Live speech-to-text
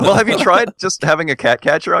Well, have you tried just having a cat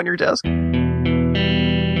catcher on your desk?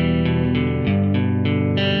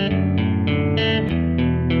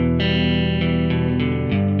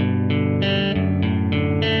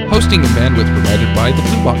 Hosting and bandwidth provided by the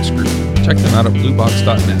Blue Box Group. Check them out at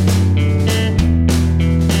bluebox.net.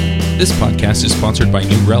 This podcast is sponsored by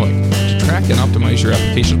New Relic. To track and optimize your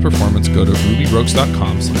application's performance, go to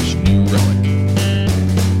rubyrogues.com/New Relic.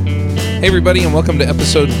 Hey everybody, and welcome to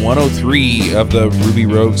episode 103 of the Ruby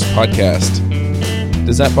Rogues podcast.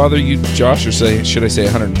 Does that bother you, Josh, or should I say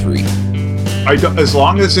 103? As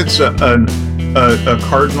long as it's a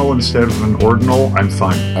cardinal instead of an ordinal, I'm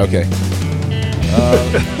fine. Okay.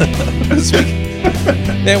 This week,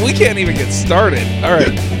 man, we can't even get started. All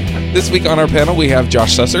right. This week on our panel, we have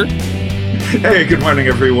Josh Susser. Hey, good morning,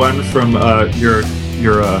 everyone. From your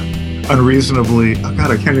unreasonably... Oh,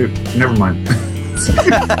 God, I can't even... Never mind.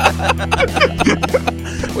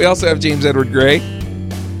 We also have James Edward Gray.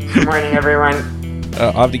 Good morning, everyone.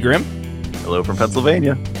 Avdi Grimm. Hello from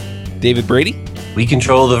Pennsylvania. David Brady. We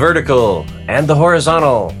control the vertical and the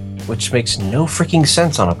horizontal, which makes no freaking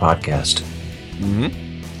sense on a podcast.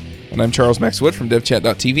 Mm-hmm. And I'm Charles Max Wood from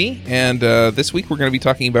devchat.tv, and this week we're going to be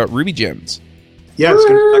talking about Ruby Gems. Yeah,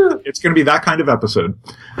 it's going to be that kind of episode.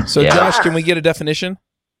 So, Yeah. Josh, can we get a definition?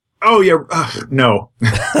 Oh, yeah. No.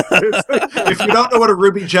 If you don't know what a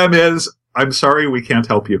Ruby gem is, I'm sorry, we can't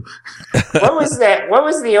help you. What was that? What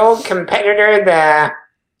was the old competitor? The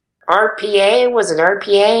RPA? Was it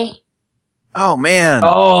RPA? Oh, man.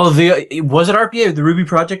 Oh, was it RPA, the Ruby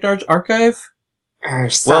Project Archive? Or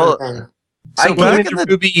something. I So came back into in the-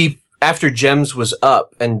 Ruby after Gems was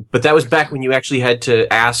up, but that was back when you actually had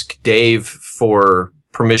to ask Dave for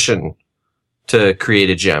permission to create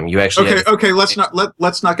a gem. You actually Okay. Let's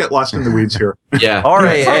not get lost in the weeds here. yeah.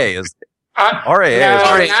 RAA is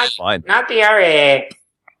fine. Not the RAA.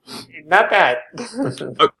 Not that.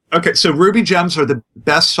 Okay, so Ruby gems are the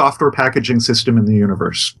best software packaging system in the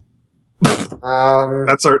universe.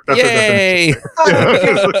 That's our Yay!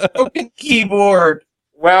 definition. Broken keyboard.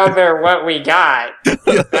 Well, they're what we got.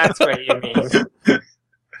 That's what you mean.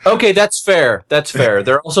 Okay, that's fair. That's fair.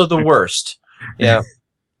 They're also the worst. Yeah.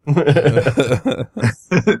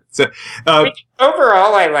 So,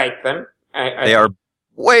 Overall, I like them. They are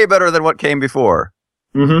way better than what came before.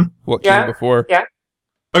 mm-hmm. What Yeah. came before? Yeah.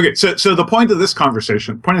 Okay, so the point of this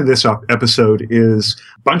episode is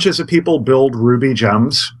bunches of people build Ruby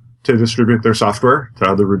gems to distribute their software to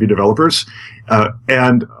other Ruby developers,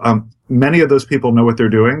 and many of those people know what they're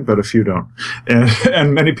doing, but a few don't,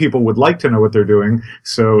 and many people would like to know what they're doing.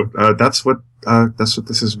 So that's what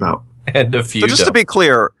this is about. And a few. So just to be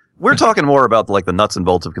clear, we're talking more about like the nuts and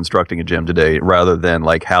bolts of constructing a gem today, rather than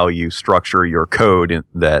like how you structure your code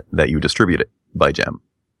that you distribute it by gem.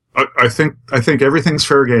 I think everything's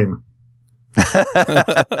fair game.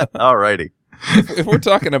 Alrighty. If we're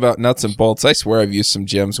talking about nuts and bolts, I swear I've used some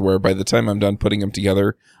gems where by the time I'm done putting them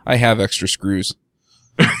together, I have extra screws.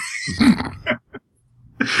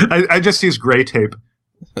 I just use gray tape.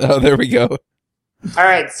 Oh, there we go. All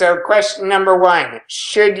right. So, question number 1: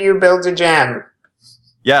 should you build a gem?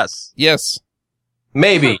 Yes. Yes.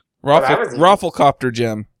 maybe. that was easy. Rafflecopter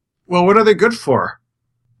gem. Well, what are they good for?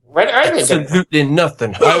 What are they? Doing? Absolutely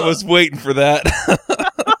nothing. I was waiting for that.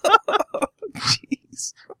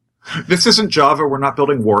 Jeez. This isn't Java. We're not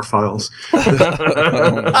building war files.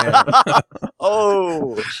 Oh, man.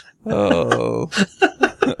 Oh. Oh.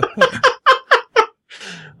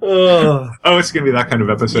 Oh, Oh, it's going to be that kind of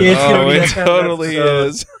episode. Yeah. It's gonna Oh, be it that kind of totally episode.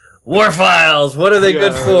 is. war files. What are they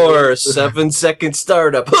good for? 7-second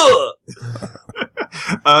startup.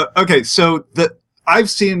 Okay, so I've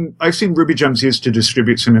seen Ruby gems used to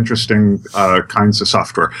distribute some interesting kinds of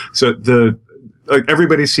software. So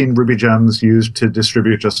everybody's seen Ruby gems used to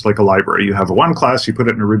distribute just like a library. You have a one class, you put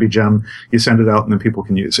it in a Ruby gem, you send it out, and then people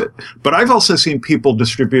can use it. But I've also seen people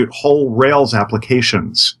distribute whole Rails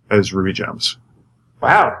applications as Ruby gems.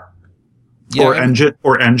 Wow. Yeah,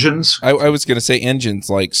 Or engines. I was going to say engines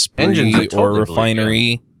like Spree Engines, I or totally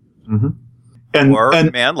Refinery. Mm-hmm. And Or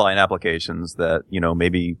command line applications that,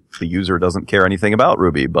 maybe the user doesn't care anything about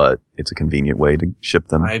Ruby, but it's a convenient way to ship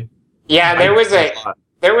them. Yeah, there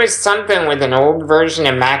was something with an old version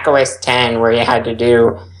of Mac OS X where you had to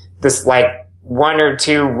do this like one or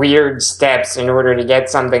two weird steps in order to get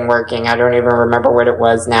something working. I don't even remember what it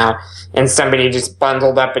was now. And somebody just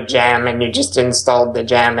bundled up a gem and you just installed the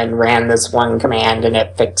gem and ran this one command and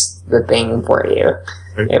it fixed the thing for you.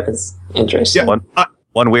 It was interesting. Yeah.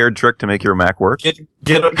 One weird trick to make your Mac work.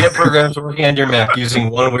 Get programs working on your Mac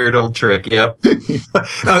using one weird old trick. Yep.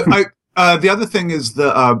 The other thing is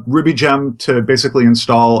the Ruby gem to basically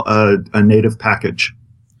install a native package.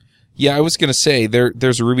 Yeah, I was going to say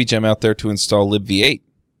there's a Ruby gem out there to install libv8,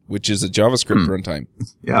 which is a JavaScript runtime.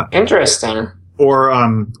 Yeah. Interesting. Or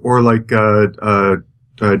like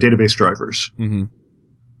database drivers. Mm-hmm.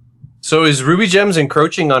 So is Ruby Gems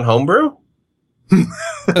encroaching on Homebrew?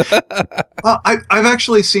 Well, I've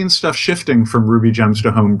actually seen stuff shifting from Ruby Gems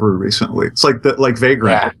to Homebrew recently. It's like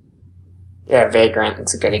Vagrant. Yeah, Vagrant.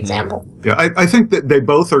 It's a good example. Yeah, I think that they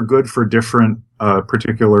both are good for different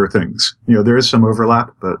particular things. There is some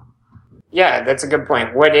overlap, but Yeah, that's a good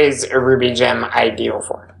point. What is a Ruby gem ideal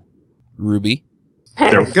for? Ruby.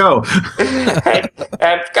 there we go.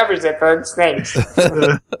 That covers it, folks. Thanks.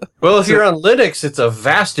 Well, if you're on Linux, it's a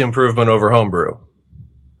vast improvement over Homebrew.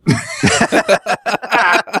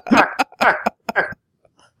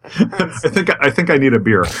 I think I need a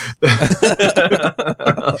beer.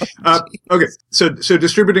 Okay, so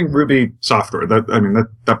distributing Ruby software.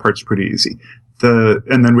 That part's pretty easy.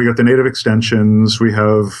 And then we got the native extensions. We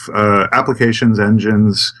have applications,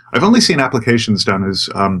 engines. I've only seen applications done as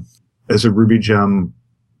a Ruby gem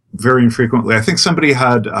very infrequently. I think somebody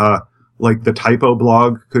had like the typo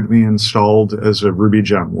blog could be installed as a Ruby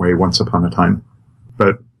gem way once upon a time,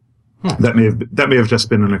 but that may have just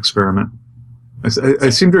been an experiment. I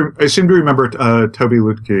seem to remember Toby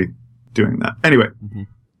Lutke doing that. Anyway,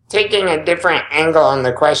 Taking a different angle on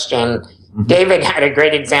the question, David had a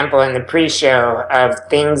great example in the pre-show of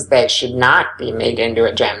things that should not be made into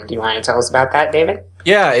a gem. Do you want to tell us about that, David?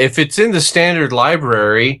 Yeah, if it's in the standard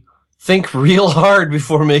library, think real hard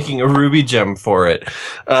before making a Ruby gem for it.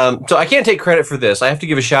 So I can't take credit for this. I have to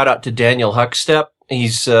give a shout out to Daniel Huckstep.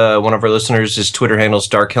 He's one of our listeners. His Twitter handle is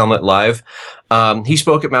Dark Helmet Live. He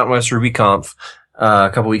spoke at Mountain West RubyConf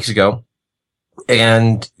a couple weeks ago,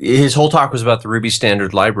 and his whole talk was about the Ruby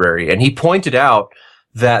standard library. And he pointed out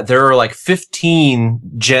that there are like 15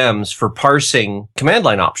 gems for parsing command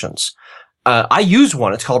line options. I use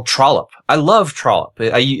one. It's called Trollop. I love Trollop.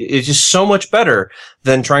 It's just so much better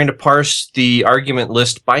than trying to parse the argument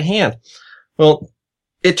list by hand. Well,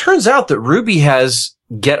 it turns out that Ruby has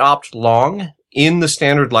getopt long in the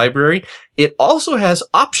standard library. It also has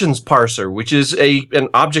options parser, which is an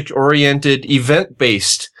object-oriented,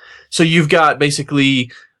 event-based. So you've got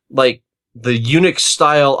basically like the Unix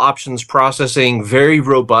style options processing, very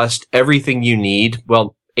robust, everything you need.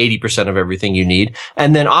 Well, 80% of everything you need.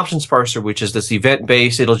 And then options parser, which is this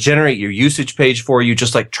event-based. It'll generate your usage page for you,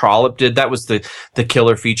 just like Trollop did. That was the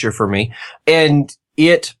killer feature for me. And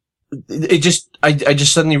I just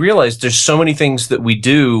suddenly realized there's so many things that we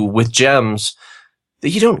do with gems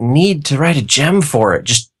that you don't need to write a gem for it.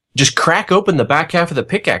 Just crack open the back half of the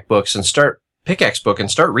Pickaxe book and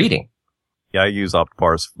start reading. Yeah, I use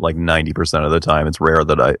optparse like 90% of the time. It's rare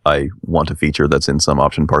that I want a feature that's in some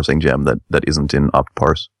option parsing gem that isn't in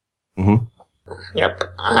optparse. Mm-hmm. Yep.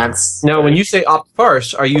 Now, when you say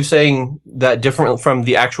optparse, are you saying that different from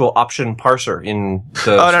the actual option parser in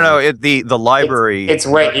the... Oh, no. The library... It's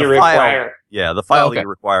what you require. Yeah, the file that you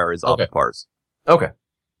require is optparse. Okay.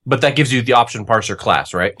 But that gives you the option parser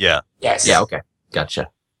class, right? Yeah. Yes. Yeah, okay. Gotcha.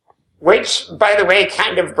 Which, by the way,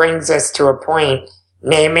 kind of brings us to a point...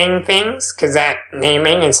 Naming things, because that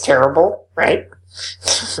naming is terrible, right?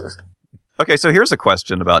 Okay, so here's a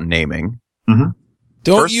question about naming. Mm-hmm.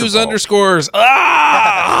 Don't use underscores.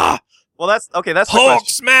 Ah! Well, that's the Hulk question.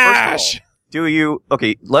 smash. Do you?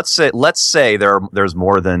 Okay, let's say there's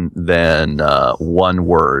more than one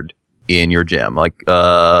word in your gem. Like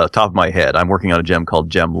top of my head, I'm working on a gem called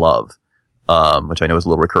Gem Love, which I know is a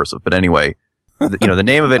little recursive, but anyway, the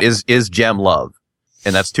name of it is Gem Love,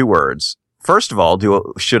 and that's 2 words. First of all,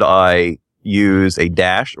 should I use a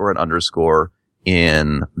dash or an underscore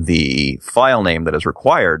in the file name that is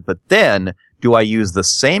required? But then, do I use the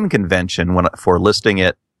same convention for listing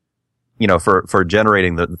it? For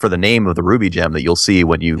generating for the name of the Ruby gem that you'll see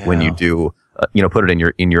when you do put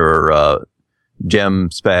it in your gem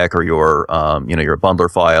spec or your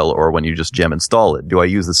bundler file, or when you just gem install it. Do I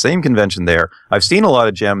use the same convention there? I've seen a lot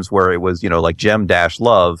of gems where it was like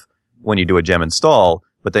gem-love when you do a gem install.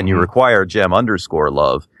 But then you require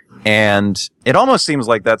gem_love. And it almost seems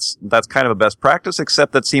like that's kind of a best practice,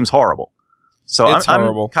 except that seems horrible. So it's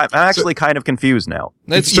horrible. I'm actually kind of confused now.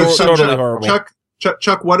 It's totally horrible.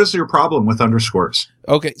 Chuck, what is your problem with underscores?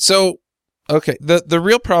 Okay, the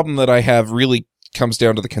real problem that I have really comes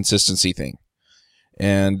down to the consistency thing.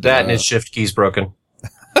 And and his shift key's broken.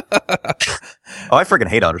 I freaking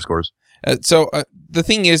hate underscores. The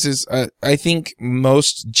thing is I think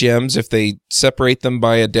most gems, if they separate them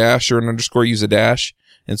by a dash or an underscore, use a dash.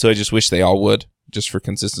 And so I just wish they all would, just for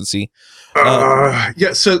consistency.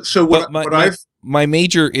 Yeah. So what my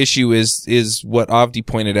major issue is what Avdi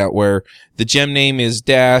pointed out, where the gem name is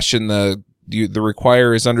dash and the the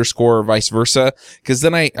require is underscore or vice versa? Because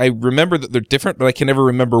then I remember that they're different, but I can never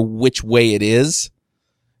remember which way it is.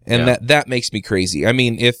 And that makes me crazy. I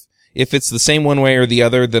mean, if it's the same one way or the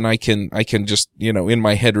other, then I can just, in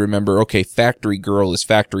my head remember, okay, factory girl is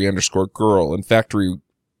factory underscore girl, and factory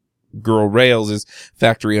girl rails is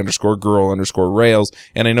factory underscore girl underscore rails.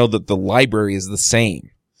 And I know that the library is the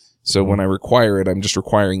same. So when I require it, I'm just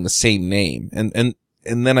requiring the same name. And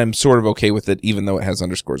then I'm sort of okay with it, even though it has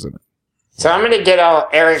underscores in it. So I'm going to get all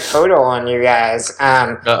Eric Hodel on you guys.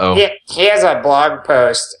 Uh-oh. He has a blog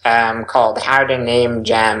post called How to Name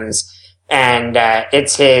Gems. And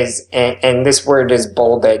it's his, and this word is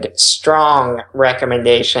bolded, strong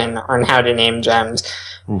recommendation on how to name gems.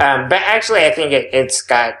 But actually, I think it's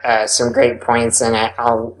got some great points in it.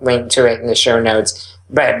 I'll link to it in the show notes.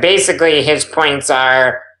 But basically, his points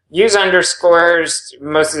are use underscores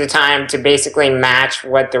most of the time to basically match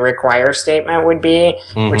what the require statement would be,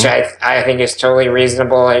 which I think is totally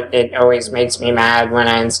reasonable. It always makes me mad when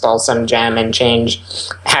I install some gem and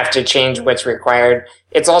have to change what's required.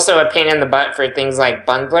 It's also a pain in the butt for things like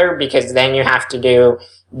Bundler, because then you have to do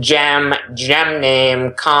gem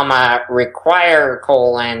name, comma, require,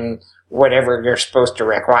 colon, whatever you're supposed to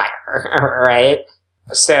require, right?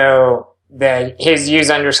 So his use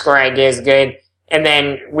underscore idea is good. And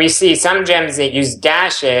then we see some gems that use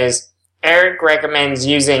dashes. Eric recommends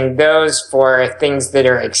using those for things that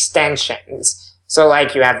are extensions. So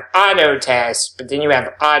like you have auto test, but then you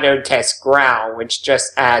have auto test growl, which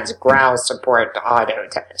just adds growl support to auto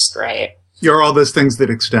test, right? You're all those things that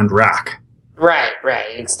extend rack. Right,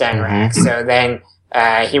 extend rack. So then,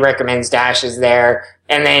 he recommends dashes there.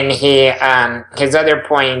 And then his other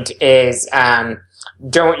point is,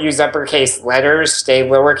 don't use uppercase letters, stay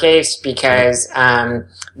lowercase, because,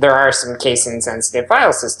 there are some case insensitive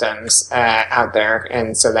file systems, out there.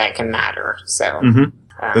 And so that can matter. So,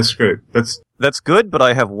 that's great. That's good, but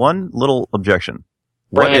I have one little objection.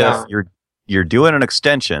 What if you're doing an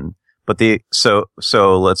extension, but so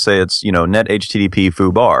let's say it's, net HTTP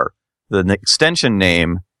foo bar. The extension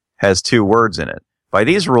name has 2 words in it. By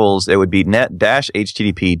these rules, it would be net dash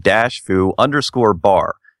HTTP dash foo underscore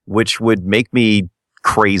bar, which would make me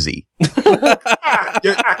crazy.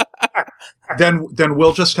 Then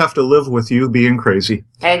we'll just have to live with you being crazy.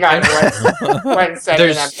 Hang on one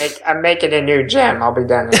second. I'm making a new gem. I'll be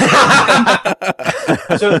done.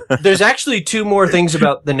 So there's actually 2 more things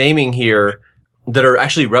about the naming here that are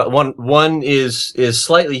actually one is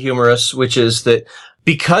slightly humorous, which is that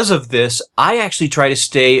because of this, I actually try to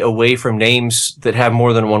stay away from names that have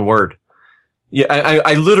more than one word. Yeah,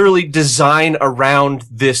 I literally design around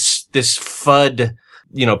this FUD,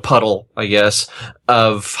 puddle, I guess,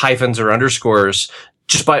 of hyphens or underscores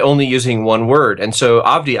just by only using one word. And so,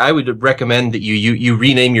 Avdi, I would recommend that you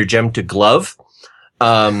rename your gem to glove.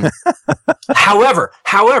 However,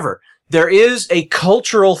 there is a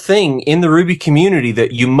cultural thing in the Ruby community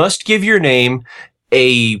that you must give your name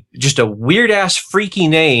just a weird ass freaky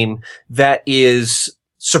name that is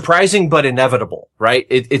surprising but inevitable, right?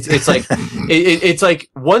 It's like, it's like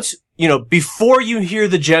once, before you hear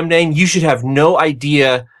the gem name, you should have no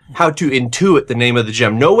idea how to intuit the name of the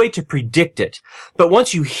gem, no way to predict it. But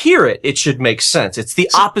once you hear it, it should make sense. It's the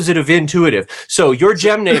opposite of intuitive. So your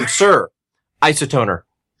gem name, sir, Isotoner.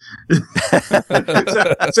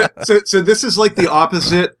 So this is like the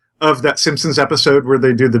opposite of that Simpsons episode where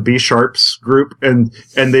they do the B Sharps group and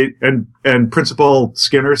Principal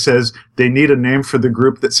Skinner says they need a name for the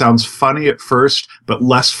group that sounds funny at first, but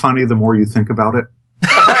less funny the more you think about it.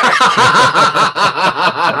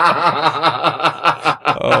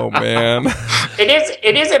 Oh man.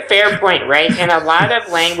 It is a fair point, right? In a lot of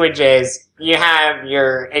languages, you have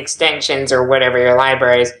your extensions or whatever, your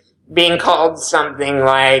libraries, being called something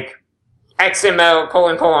like XML :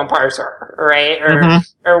 parser, right?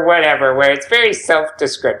 Or whatever, where it's very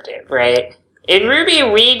self-descriptive, right? In Ruby,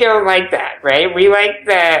 we don't like that, right? We like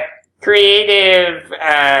the creative,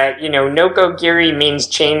 Nokogiri means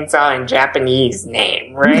chainsaw in Japanese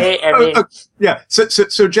name, right? I mean, yeah.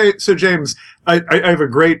 So James, I have a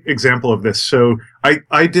great example of this. So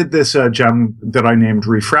I did this gem that I named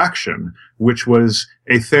Refraction, which was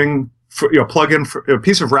a thing for, plug-in for a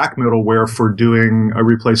piece of rack middleware for doing a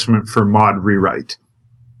replacement for mod rewrite.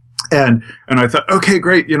 And I thought, okay,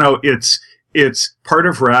 great. It's part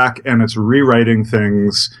of rack and it's rewriting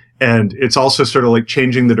things. And it's also sort of like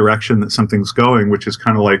changing the direction that something's going, which is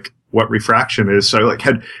kind of like what refraction is. So I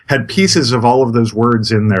had pieces of all of those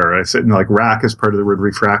words in there. I said, rack is part of the word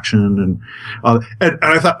refraction. And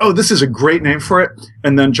I thought, oh, this is a great name for it.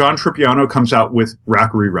 And then John Tripiano comes out with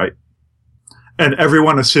rack rewrite. And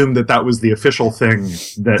everyone assumed that that was the official thing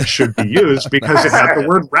that should be used because it had the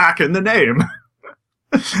word rack in the name.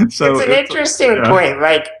 So it's an interesting point.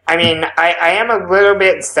 Like, I mean, I am a little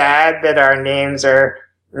bit sad that our names are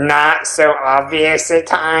not so obvious at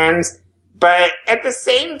times, but at the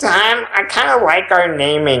same time, I kind of like our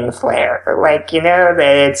naming flair. Like, you know,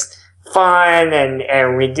 that it's fun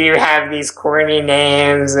and we do have these corny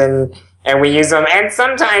names and we use them. And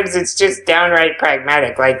sometimes it's just downright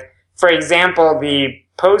pragmatic. Like, for example, the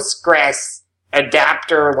Postgres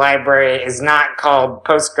adapter library is not called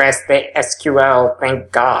Postgres SQL,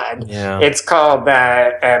 thank God. Yeah. It's called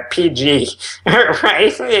PG,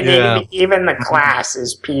 right? And even the class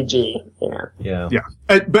is PG, you know. Yeah. Yeah.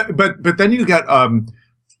 But then you get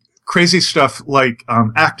crazy stuff like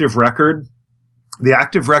Active Record. The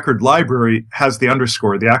Active Record library has the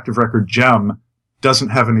underscore. The Active Record gem doesn't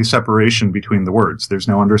have any separation between the words. There's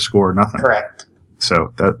no underscore, nothing. Correct.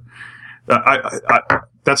 So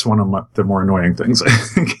that's one of the more annoying things, I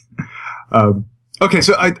think. Okay,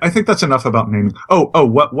 so I think that's enough about naming.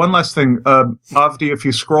 One last thing. Avdi, if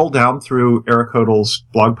you scroll down through Eric Hodl's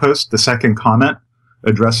blog post, the second comment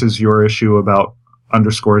addresses your issue about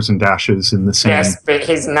underscores and dashes in the same. Yes, but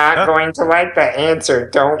he's not going to like that answer.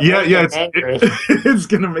 Don't make him angry. It's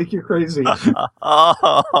going to make you crazy.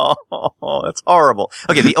 Oh, that's horrible.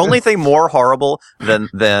 Okay, the only thing more horrible than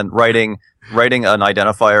writing an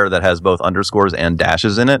identifier that has both underscores and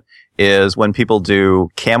dashes in it is when people do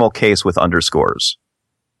camel case with underscores.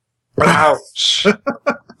 Ouch.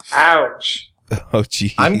 Ouch. Oh,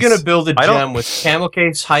 geez. I'm going to build a gem with camel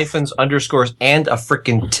case, hyphens, underscores, and a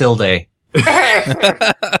frickin' tilde.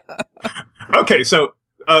 Okay, so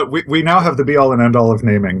we now have the be-all and end-all of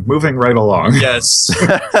naming. Moving right along. Yes.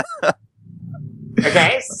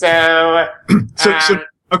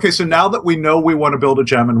 Okay, so now that we know we want to build a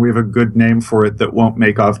gem and we have a good name for it that won't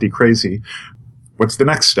make Avdi crazy, what's the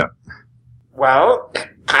next step? Well,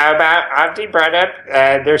 how about Avdi brought up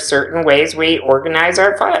there's certain ways we organize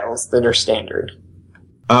our files that are standard.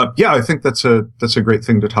 Yeah, I think that's a great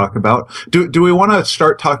thing to talk about. Do we want to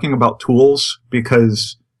start talking about tools?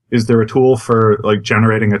 Because is there a tool for like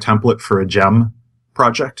generating a template for a gem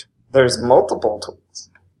project? There's multiple tools.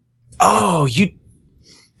 Oh, you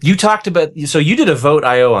talked about, so you did a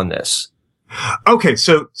Vote.io on this. Okay,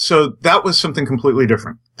 so that was something completely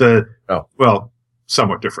different. Well,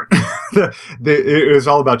 somewhat different. It was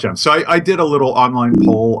all about gems. So I did a little online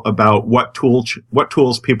poll about what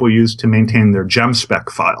tools people use to maintain their gem spec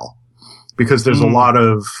file, because there's a lot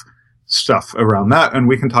of stuff around that, and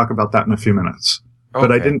we can talk about that in a few minutes. Okay.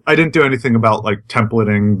 But I didn't do anything about like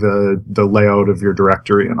templating the layout of your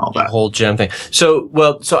directory and all that. The whole gem thing. So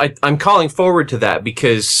I'm calling forward to that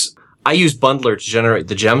because I use Bundler to generate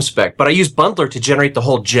the gem spec, but I use Bundler to generate the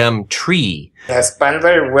whole gem tree. Yes,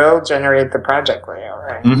 Bundler will generate the project layout,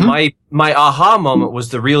 right? Mm-hmm. My aha moment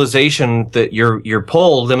was the realization that your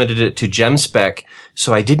poll limited it to gem spec,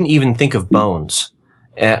 so I didn't even think of Bones.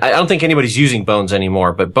 I don't think anybody's using Bones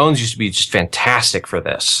anymore, but Bones used to be just fantastic for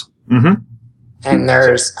this. Mm-hmm. And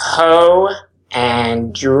there's Hoe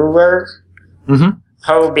and Jeweler. Mm-hmm.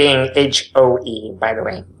 Hoe being HOE, by the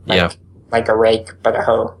way. Like a rake, but a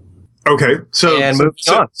hoe. Okay, so moving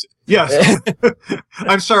on. Yes,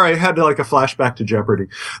 I'm sorry, I had like a flashback to Jeopardy.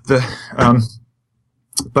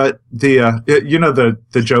 But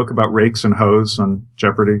the joke about rakes and hoes on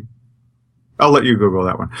Jeopardy. I'll let you Google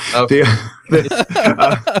that one. Okay.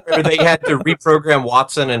 They had to reprogram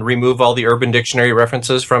Watson and remove all the Urban Dictionary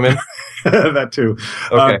references from him. That too.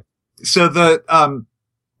 Okay. So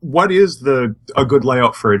what is a good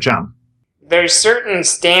layout for a gem? There's certain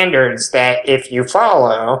standards that if you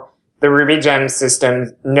follow, the Ruby gem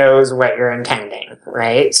system knows what you're intending,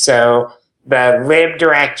 right? So the lib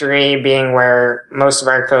directory being where most of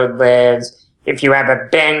our code lives. If you have a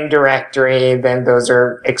bin directory, then those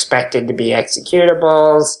are expected to be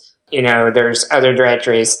executables. You know, there's other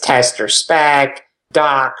directories, test or spec,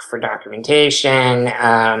 doc for documentation.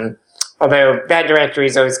 Although that directory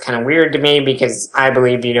is always kind of weird to me because I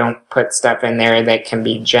believe you don't put stuff in there that can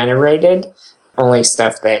be generated, only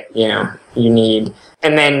stuff that, you know, you need.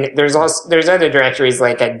 And then there's other directories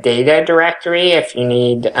like a data directory if you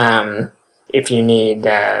need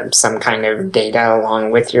some kind of data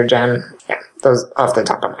along with your gem. Yeah, those off the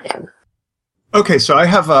top of my head. Okay, so I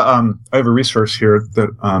have a resource here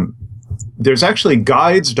that there's actually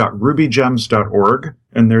guides.rubygems.org,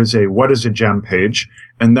 and there's a what is a gem page,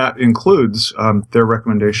 and that includes their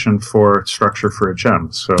recommendation for structure for a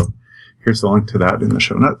gem. So here's the link to that in the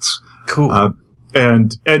show notes. Cool.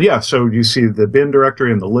 And yeah, so you see the bin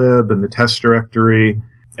directory and the lib and the test directory,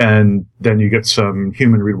 and then you get some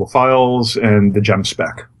human readable files and the gem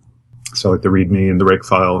spec. So like the README and the rake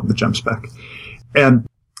file and the gem spec. And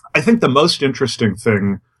I think the most interesting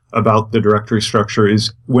thing about the directory structure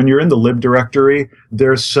is when you're in the lib directory,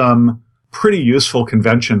 there's some pretty useful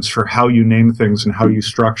conventions for how you name things and how you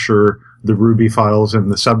structure the Ruby files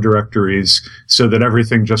and the subdirectories so that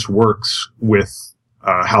everything just works with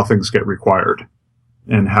how things get required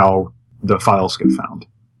and how the files get found.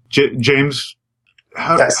 James,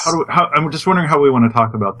 I'm just wondering how we want to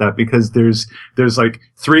talk about that, because there's like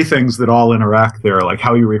three things that all interact there, like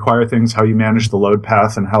how you require things, how you manage the load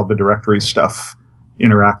path, and how the directory stuff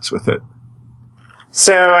interacts with it.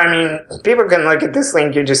 So, I mean, people can look at this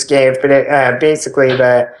link you just gave, but basically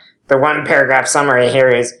the one paragraph summary here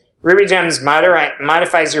is RubyGems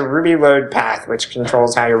modifies your Ruby load path, which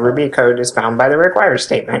controls how your Ruby code is found by the require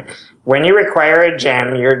statement. When you require a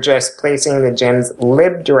gem, you're just placing the gem's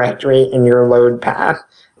lib directory in your load path,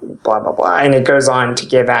 blah, blah, blah. And it goes on to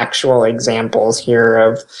give actual examples here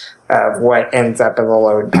of what ends up in the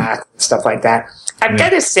load path, stuff like that. I've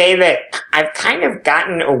got to say that I've kind of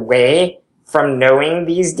gotten away from knowing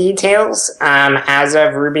these details. As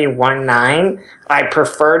of Ruby 1.9, I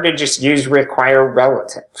prefer to just use require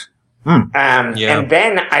relative. And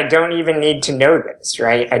then I don't even need to know this,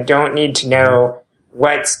 right? I don't need to know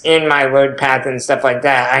what's in my load path and stuff like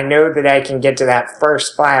that. I know that I can get to that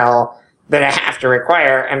first file that I have to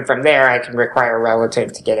require, and from there I can require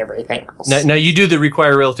relative to get everything else. Now you do the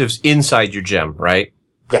require relatives inside your gem, right?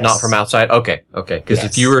 Yes. Not from outside? Okay. Because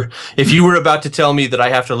Yes. if you were about to tell me that I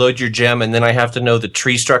have to load your gem and then I have to know the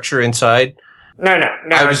tree structure inside, No.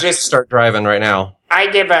 I would just start driving right now. I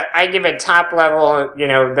give a top level,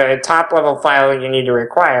 the top level file you need to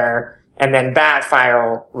require, and then that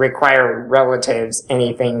file require relatives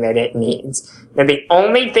anything that it needs. Now the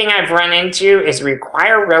only thing I've run into is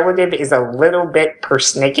require relative is a little bit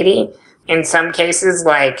persnickety. In some cases,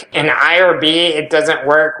 like in IRB, it doesn't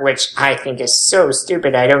work, which I think is so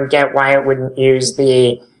stupid. I don't get why it wouldn't use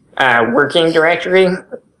the working directory,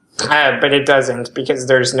 but it doesn't because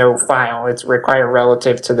there's no file. It's require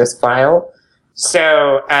relative to this file.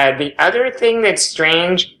 So the other thing that's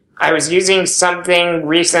strange, I was using something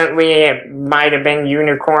recently, it might have been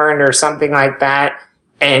Unicorn or something like that,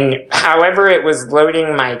 and however it was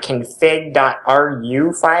loading my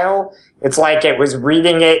config.ru file, it's like it was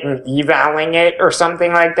reading it and evaling it or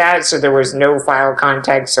something like that, so there was no file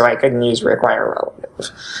context, so I couldn't use require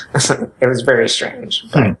relative. It was very strange.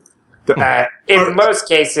 But in most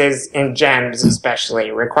cases, in gems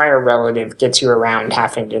especially, require relative gets you around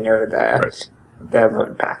having to know the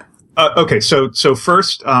load path. Okay, so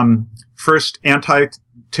first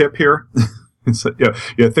anti-tip here,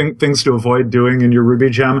 things to avoid doing in your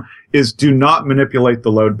Ruby gem is do not manipulate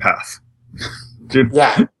the load path.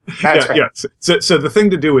 That's right. Yeah. So the thing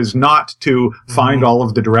to do is not to find all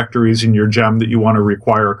of the directories in your gem that you want to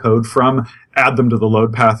require code from, add them to the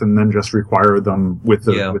load path, and then just require them with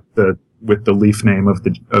the leaf name of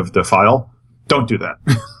the file. Don't do that.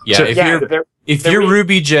 Yeah. So, if your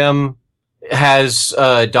Ruby gem has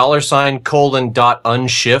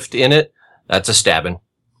 $::unshift in it, that's a stabbing.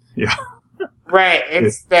 Yeah. Right.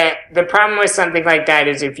 It's that the problem with something like that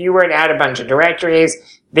is if you were to add a bunch of directories,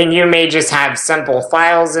 then you may just have simple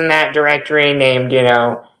files in that directory named,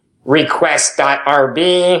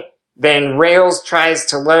 request.rb. Then Rails tries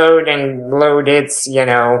to load its,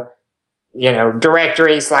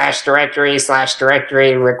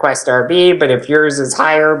 directory/directory/directory request RB. But if yours is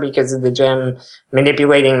higher because of the gem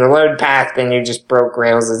manipulating the load path, then you just broke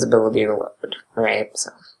Rails' ability to load. Right. So.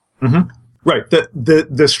 Mm-hmm. Right.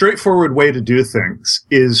 The straightforward way to do things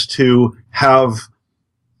is to have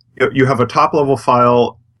a top level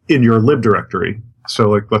file in your lib directory. So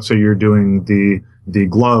like, let's say you're doing the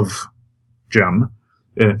glove gem.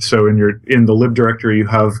 So in the lib directory, you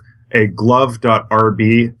have a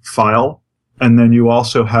glove.rb file, and then you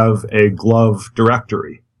also have a glove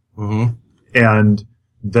directory. Mm-hmm. And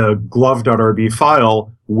the glove.rb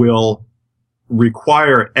file will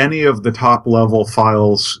require any of the top level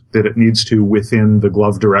files that it needs to within the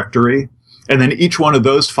glove directory. And then each one of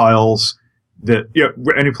those files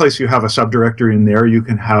any place you have a subdirectory in there, you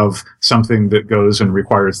can have something that goes and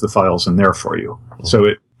requires the files in there for you. Mm-hmm.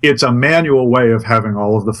 So it's a manual way of having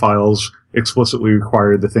all of the files explicitly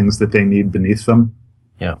require the things that they need beneath them.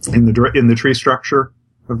 Yeah. In the tree structure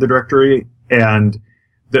of the directory. And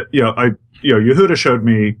Yehuda showed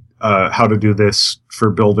me how to do this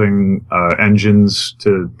for building engines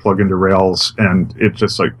to plug into Rails, and it's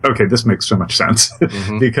just like, okay, this makes so much sense.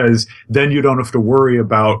 Mm-hmm. Because then you don't have to worry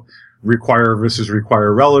about require versus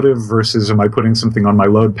require relative versus am I putting something on my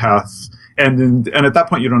load path. and at that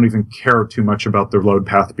point you don't even care too much about the load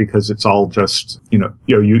path because it's all just,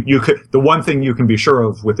 you could, the one thing you can be sure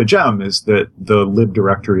of with a gem is that the lib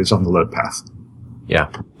directory is on the load path. Yeah.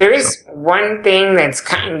 There is one thing that's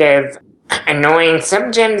kind of annoying.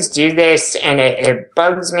 Some gems do this, and it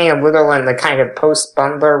bugs me a little in the kind of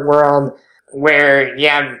post-bundler world where you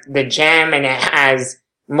have the gem and it has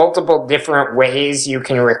multiple different ways you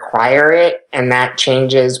can require it, and that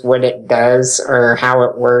changes what it does or how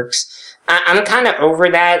it works. I'm kind of over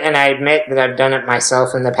that, and I admit that I've done it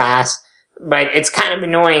myself in the past, but it's kind of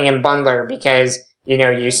annoying in bundler because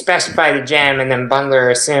you specify the gem and then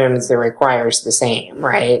bundler assumes the requires the same,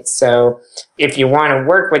 right? So if you want to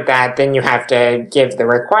work with that, then you have to give the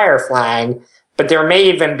require flag. But there may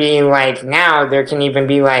even be now there can even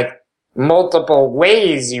be multiple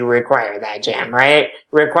ways you require that gem, right?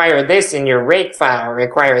 Require this in your rake file,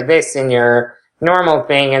 require this in your normal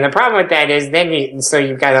thing. And the problem with that is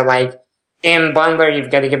you've got to in bundler,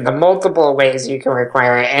 you've got to give the multiple ways you can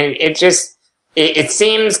require it. And it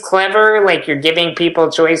seems clever, like you're giving people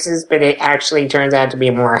choices, but it actually turns out to be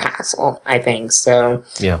more hassle, I think. So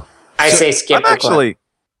yeah, I say skip.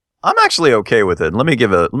 I'm actually okay with it. Let me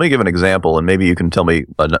give an example, and maybe you can tell me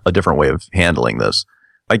a different way of handling this.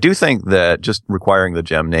 I do think that just requiring the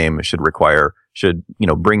gem name should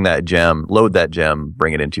bring that gem, load that gem,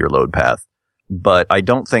 bring it into your load path. But I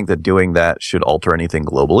don't think that doing that should alter anything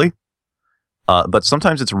globally. But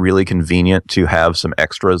sometimes it's really convenient to have some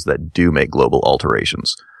extras that do make global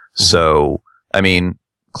alterations. Mm-hmm. So,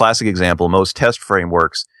 classic example, most test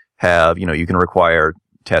frameworks have, you can require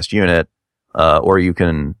test unit, or you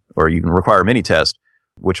can require Minitest,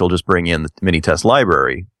 which will just bring in the Minitest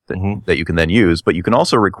library that you can then use. But you can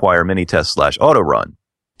also require Minitest/autorun.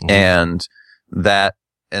 Mm-hmm. And that's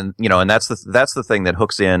the thing that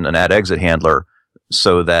hooks in an add exit handler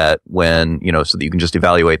so that so that you can just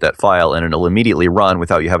evaluate that file and it'll immediately run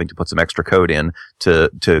without you having to put some extra code in to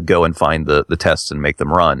go and find the tests and make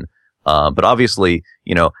them run. But obviously,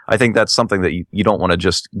 I think that's something that you don't want to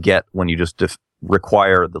just get when you just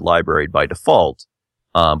require the library by default.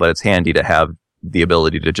 But it's handy to have the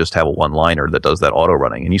ability to just have a one-liner that does that auto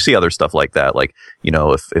running. And you see other stuff like that. Like,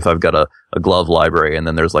 if I've got a glove library and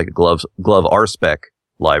then there's a glove RSpec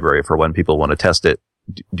library for when people want to test it,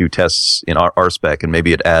 do tests in RSpec, and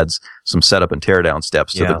maybe it adds some setup and teardown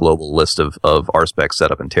steps to the global list of RSpec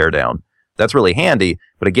setup and teardown. That's really handy,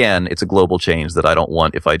 but again, it's a global change that I don't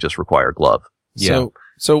want if I just require glove. Yeah.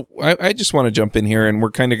 So I just want to jump in here, and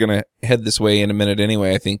we're kind of going to head this way in a minute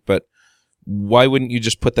anyway, I think, but why wouldn't you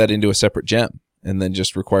just put that into a separate gem and then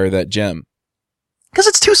just require that gem? Because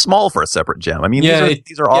it's too small for a separate gem.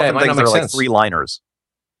 These are often things that are like 3-liners.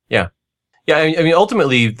 Yeah. Yeah,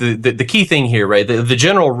 ultimately, the key thing here, right? The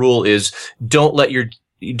general rule is don't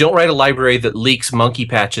write a library that leaks monkey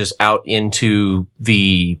patches out into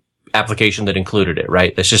the application that included it,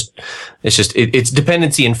 right? It's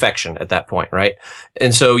dependency infection at that point, right?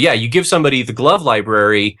 And so, you give somebody the glove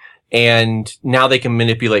library, and now they can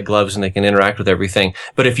manipulate gloves and they can interact with everything.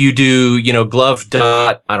 But if you do, glove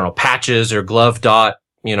dot, patches or glove dot,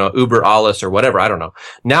 Uber Alice or whatever, I don't know.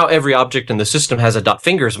 Now every object in the system has a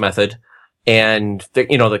 .fingers method, and that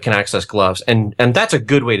can access gloves. And that's a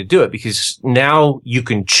good way to do it, because now you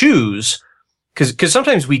can choose, cause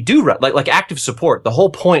sometimes we do like active support. The whole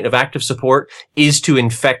point of active support is to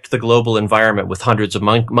infect the global environment with hundreds of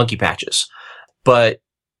monkey patches. But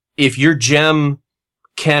if your gem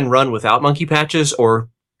can run without monkey patches or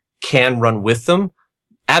can run with them,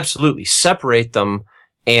 absolutely separate them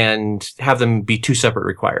and have them be 2 separate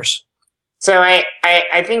requires. So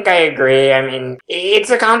I think I agree. It's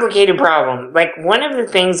a complicated problem. One of the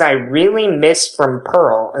things I really miss from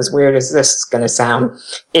Perl, as weird as this is going to sound,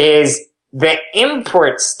 is the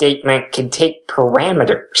import statement could take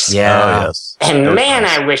parameters. Yeah. Yes. And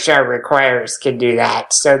I wish our requires could do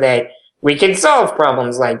that so that we can solve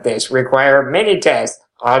problems like this. Require Minitest,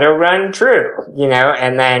 auto run true,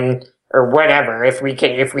 and then, or whatever. If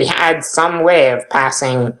we had some way of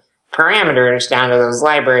passing parameters down to those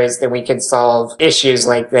libraries, that we could solve issues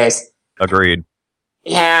like this. Agreed.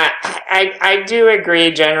 Yeah, I do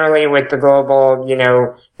agree generally with the global,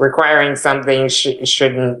 requiring something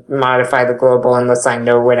shouldn't modify the global unless I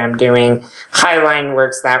know what I'm doing. Highline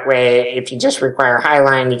works that way. If you just require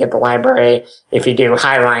Highline, you get the library. If you do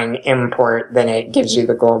Highline import, then it gives you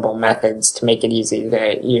the global methods to make it easy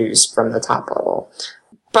to use from the top level.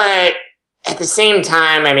 But at the same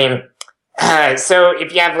time, so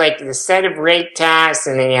if you have the set of rake tasks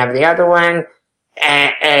and then you have the other one,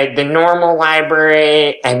 the normal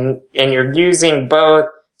library, and you're using both,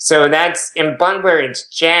 So that's in bundler, it's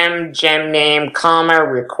gem name, comma,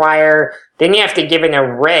 require. Then you have to give an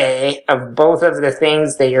array of both of the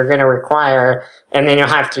things that you're going to require, and then you'll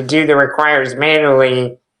have to do the requires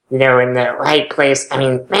manually, in the right place. I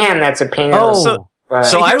mean, man, that's a pain. So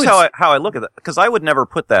here's how I look at that, because I would never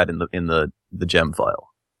put that in the gem file.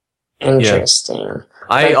 Interesting. Yeah.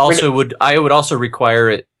 I would also require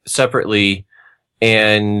it separately,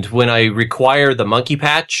 and when I require the monkey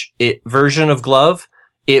patch version of glove,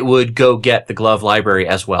 it would go get the glove library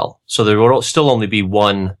as well. So there will still only be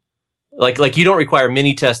one. Like you don't require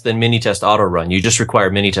mini test then mini test auto run. You just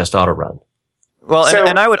require mini test auto run. Well,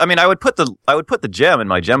 and I would put the gem in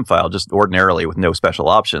my gem file just ordinarily with no special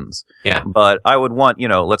options. Yeah. But I would want,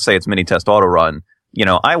 let's say it's mini test auto run.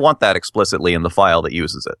 I want that explicitly in the file that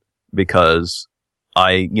uses it, because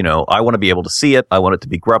I want to be able to see it. I want it to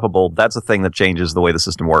be greppable. That's a thing that changes the way the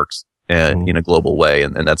system works and in a global way.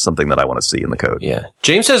 And that's something that I want to see in the code. Yeah.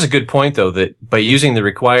 James has a good point though, that by using the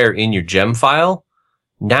require in your gem file,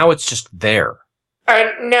 now it's just there.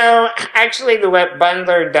 No, actually what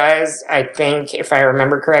bundler does, I think, if I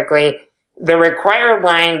remember correctly, the require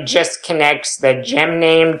line just connects the gem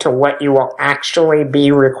name to what you will actually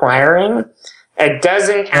be requiring. It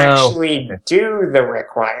doesn't actually do the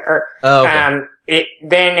require. Oh, okay.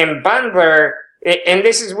 Then in bundler, and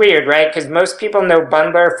this is weird, right? Because most people know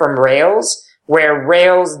bundler from Rails, where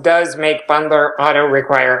Rails does make bundler auto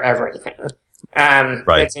require everything.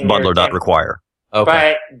 Right, bundler.require.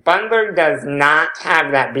 Okay. But bundler does not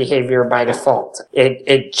have that behavior by default.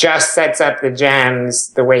 It just sets up the gems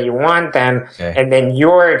the way you want them, and then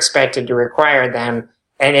you're expected to require them.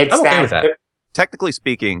 And it's I'm okay with that. Technically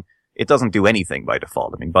speaking, it doesn't do anything by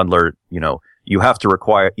default. I mean, bundler, you have to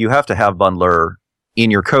have bundler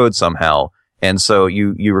in your code somehow. And so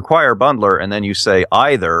you require bundler, and then you say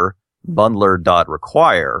either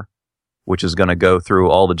bundler.require, which is going to go through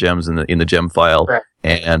all the gems in the gem file, right,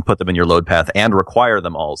 and put them in your load path and require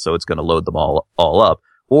them all. So it's going to load them all up.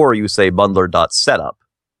 Or you say bundler.setup,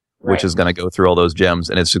 right, which is going to go through all those gems,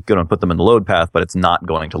 and it's going to put them in the load path, but it's not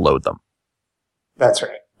going to load them. That's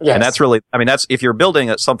right. Yes. And that's really, if you're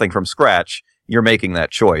building something from scratch, you're making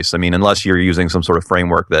that choice. I mean, unless you're using some sort of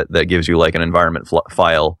framework that gives you like an environment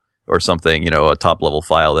file or something, a top level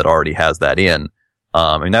file that already has that in.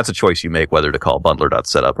 That's a choice you make, whether to call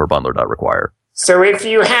bundler.setup or bundler.require. So if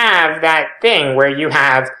you have that thing where you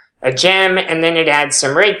have a gem and then it adds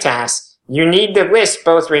some rake tasks, you need to list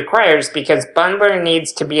both requires, because bundler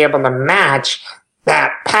needs to be able to match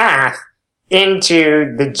that path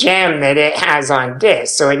into the gem that it has on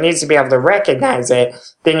disk. So it needs to be able to recognize it.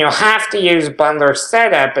 Then you'll have to use bundler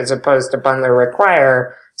setup as opposed to bundler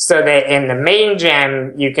require, so that in the main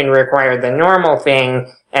gem you can require the normal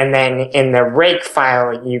thing, and then in the rake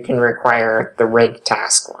file you can require the rake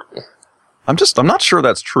task one. I'm not sure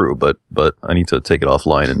that's true, but I need to take it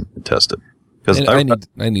offline and test it. Because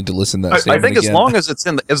I need to listen to that. I think again. as long as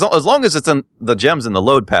it's in the gems in the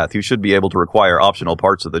load path, you should be able to require optional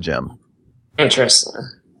parts of the gem. Interesting.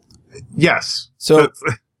 Yes. So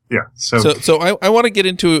I I want to get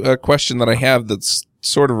into a question that I have that's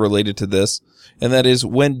sort of related to this, and that is,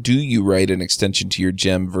 when do you write an extension to your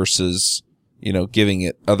gem versus, giving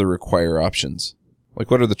it other require options?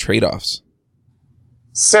 Like, what are the trade-offs?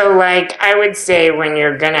 So, I would say when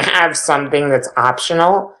you're going to have something that's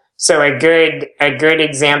optional. So a good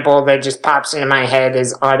example that just pops into my head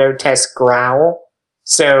is auto test growl.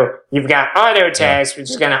 So you've got auto test, which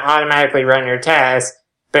is going to automatically run your test,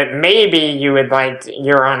 but maybe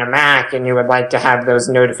you're on a Mac and you would like to have those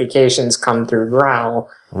notifications come through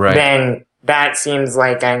growl. Right. Then that seems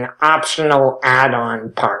like an optional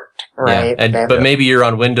add-on part, right? Yeah. But maybe you're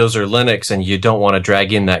on Windows or Linux and you don't want to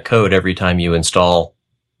drag in that code every time you install,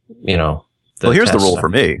 Well, here's the rule for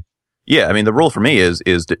me. Yeah, I mean, the rule for me is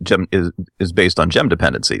based on gem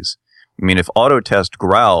dependencies. I mean, if Autotest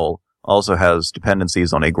Growl also has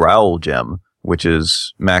dependencies on a Growl gem, which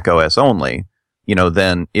is Mac OS only,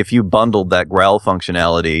 then if you bundled that Growl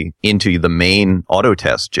functionality into the main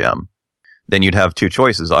Autotest gem, then you'd have two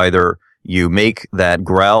choices. Either you make that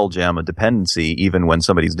Growl gem a dependency even when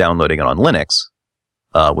somebody's downloading it on Linux,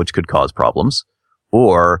 which could cause problems,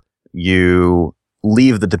 or you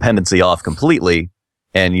leave the dependency off completely,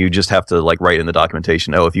 and you just have to write in the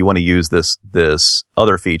documentation, if you want to use this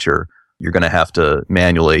other feature, you're going to have to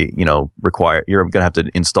manually, you're going to have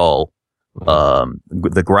to install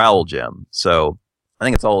the Growl gem. So I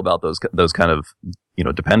think it's all about those kind of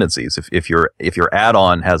dependencies. If your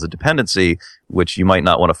add-on has a dependency which you might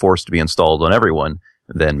not want to force to be installed on everyone,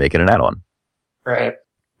 then make it an add-on. Right.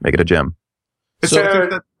 Make it a gem.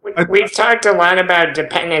 So we've talked a lot about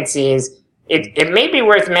dependencies. it may be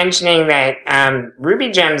worth mentioning that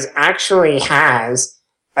RubyGems actually has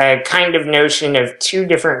a kind of notion of two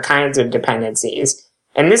different kinds of dependencies.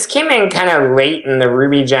 And this came in kind of late in the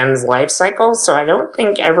RubyGems life cycle, so I don't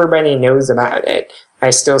think everybody knows about it. I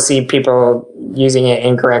still see people using it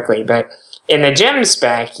incorrectly, but in the gem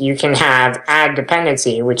spec, you can have add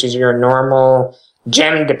dependency, which is your normal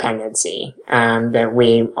gem dependency that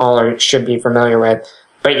we all should be familiar with.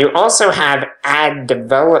 But you also have add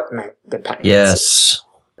development dependency. Yes.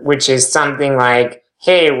 Which is something like,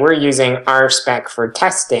 hey, we're using RSpec for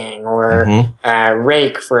testing or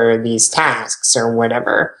Rake for these tasks or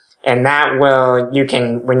whatever. And that you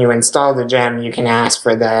can, when you install the gem, you can ask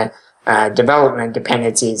for the development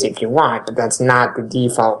dependencies if you want, but that's not the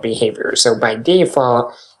default behavior. So by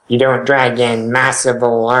default, you don't drag in massive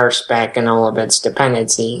RSpec and all of its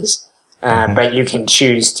dependencies, but you can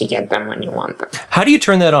choose to get them when you want them. How do you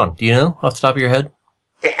turn that on? Do you know off the top of your head?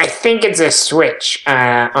 I think it's a switch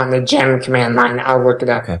on the gem command line. I'll look it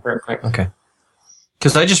up real quick. Okay.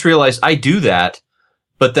 Because I just realized I do that,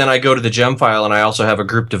 but then I go to the gem file and I also have a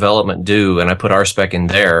group development do, and I put RSpec in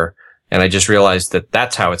there, and I just realized that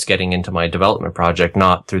that's how it's getting into my development project,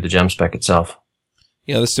 not through the gem spec itself.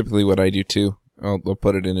 Yeah, that's typically what I do too. I'll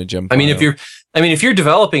put it in a gem file. If you're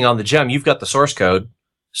developing on the gem, you've got the source code,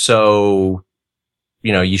 so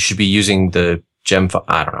you should be using the gem file.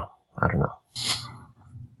 I don't know.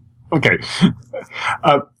 Okay.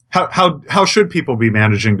 How should people be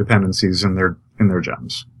managing dependencies in their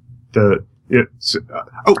gems?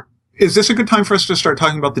 Is this a good time for us to start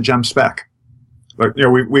talking about the gem spec? Like,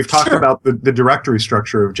 we've talked about the directory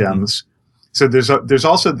structure of gems. So there's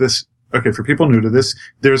also this. Okay, for people new to this,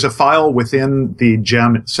 there's a file within the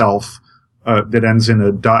gem itself that ends in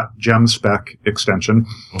a .gemspec extension,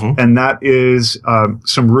 and that is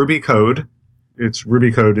some Ruby code. It's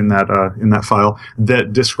Ruby code in that file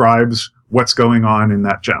that describes what's going on in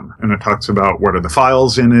that gem, and it talks about what are the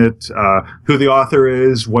files in it, who the author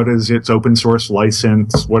is, what is its open source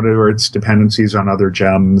license, what are its dependencies on other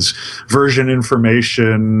gems, version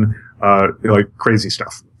information, like crazy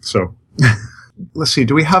stuff. So. Let's see.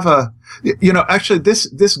 Do we have actually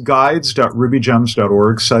this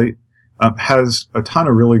guides.rubygems.org site has a ton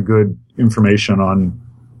of really good information on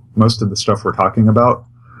most of the stuff we're talking about.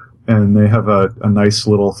 And they have a nice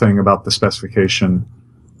little thing about the specification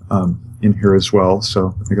in here as well.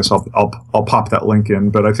 So I guess I'll pop that link in,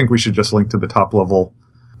 but I think we should just link to the top level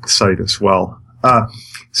site as well.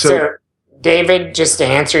 So David, just to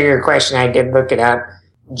answer your question, I did look it up.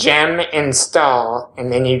 Gem install, and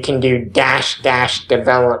then you can do --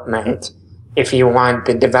 development if you want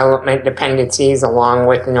the development dependencies along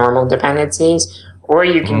with the normal dependencies, or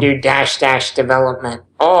you can do -- development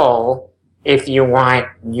all if you want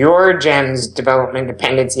your gem's development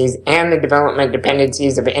dependencies and the development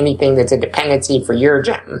dependencies of anything that's a dependency for your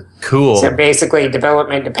gem. Cool. So basically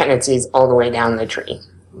development dependencies all the way down the tree.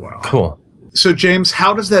 Wow. Cool. So James,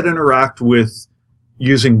 how does that interact with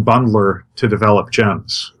using Bundler to develop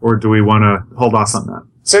gems, or do we want to hold off on that?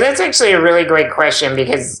 So that's actually a really great question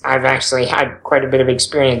because I've actually had quite a bit of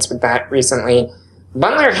experience with that recently.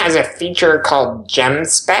 Bundler has a feature called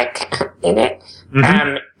GemSpec in it.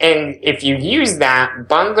 And if you use that,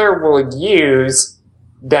 Bundler will use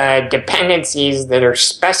the dependencies that are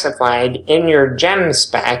specified in your gem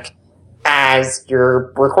spec as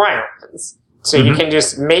your requirements. So you can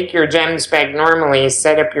just make your gem spec normally,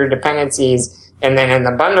 set up your dependencies, and then in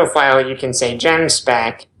the bundle file, you can say gem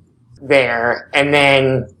spec there. And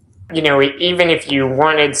then, even if you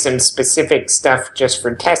wanted some specific stuff just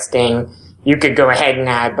for testing, you could go ahead and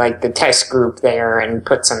add like the test group there and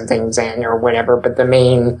put some things in or whatever. But the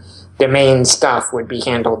main stuff would be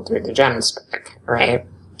handled through the gem spec, right?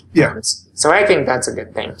 Yeah. So I think that's a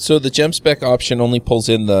good thing. So the gem spec option only pulls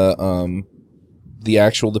in the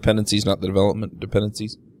actual dependencies, not the development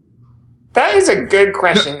dependencies? That is a good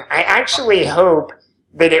question. I actually hope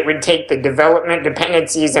that it would take the development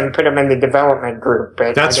dependencies and put them in the development group.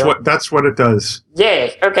 But that's what it does.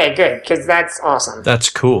 Yay. Okay, good. Because that's awesome. That's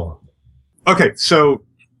cool. Okay, so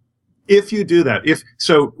if you do that,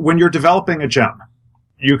 when you're developing a gem,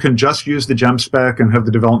 you can just use the gem spec and have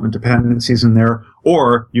the development dependencies in there,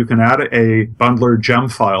 or you can add a bundler gem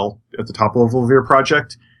file at the top level of your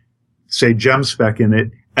project, say gem spec in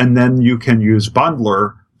it, and then you can use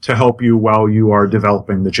bundler to help you while you are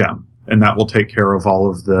developing the gem. And that will take care of all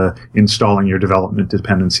of the installing your development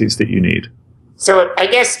dependencies that you need. So I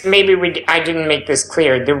guess maybe I didn't make this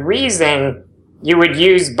clear. The reason you would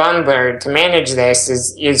use Bundler to manage this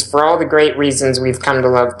is for all the great reasons we've come to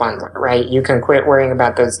love Bundler, right? You can quit worrying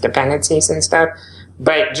about those dependencies and stuff,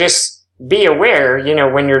 but just be aware,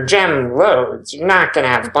 when your gem loads, you're not going to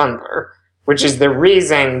have Bundler. which is the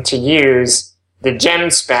reason to use the gem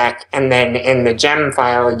spec, and then in the gem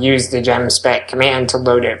file, use the gem spec command to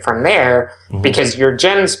load it from there, because your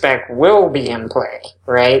gem spec will be in play,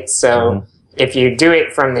 right? So if you do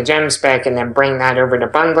it from the gem spec and then bring that over to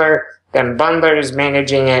Bundler, then Bundler is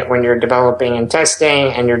managing it when you're developing and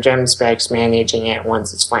testing, and your gem spec's managing it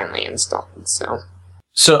once it's finally installed.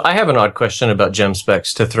 So I have an odd question about gem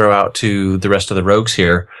specs to throw out to the rest of the rogues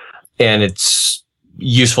here, and it's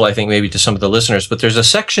useful, I think, maybe to some of the listeners, but there's a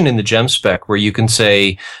section in the gem spec where you can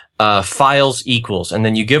say files equals, and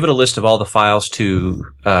then you give it a list of all the files to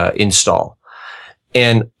install.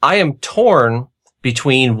 And I am torn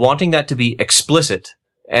between wanting that to be explicit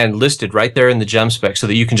and listed right there in the gem spec so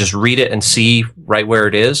that you can just read it and see right where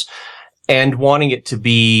it is, and wanting it to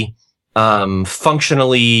be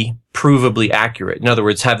functionally provably accurate. In other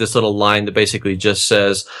words, have this little line that basically just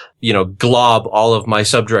says, glob all of my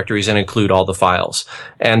subdirectories and include all the files.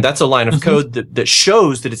 And that's a line of code that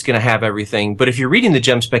shows that it's going to have everything. But if you're reading the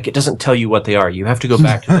gem spec, it doesn't tell you what they are. You have to go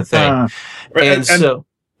back to the thing.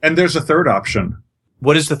 And there's a third option.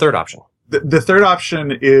 What is the third option? The third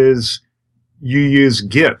option is you use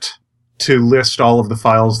Git to list all of the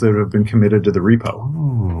files that have been committed to the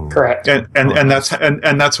repo. Correct. And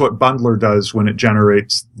that's what Bundler does when it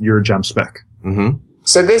generates your gem spec.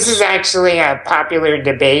 So this is actually a popular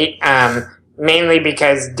debate, mainly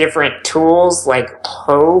because different tools, like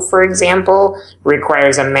Ho, for example,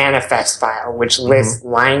 requires a manifest file, which lists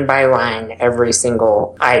line by line every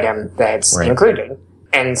single item that's included.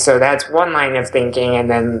 And so that's one line of thinking.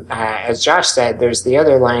 And then, as Josh said, there's the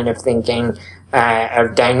other line of thinking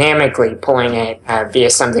of dynamically pulling it via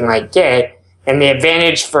something like Git. And the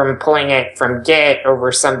advantage from pulling it from Git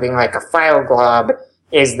over something like a file glob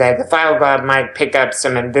is that the file glob might pick up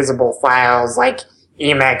some invisible files like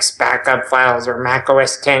Emacs backup files or Mac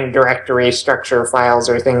OS X directory structure files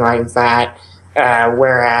or things like that,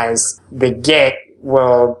 whereas the Git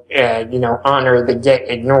will, honor the Git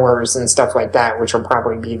ignores and stuff like that, which will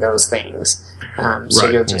probably be those things. So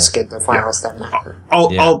you'll just get the files that matter.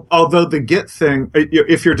 Although the Git thing,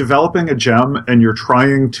 if you're developing a gem and you're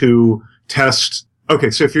trying to test,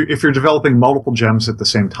 so if you're developing multiple gems at the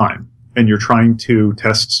same time and you're trying to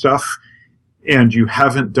test stuff and you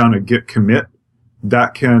haven't done a Git commit,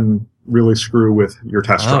 that can really screw with your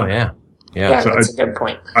test run. Yeah, so that's a good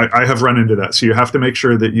point. I have run into that. So you have to make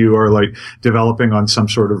sure that you are developing on some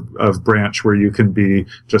sort of branch where you can be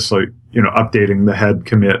just updating the head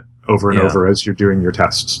commit over and over as you're doing your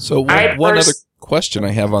tests. So one other question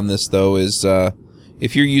I have on this, though, is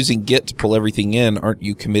if you're using Git to pull everything in, aren't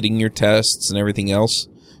you committing your tests and everything else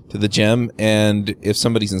to the gem? And if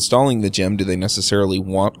somebody's installing the gem, do they necessarily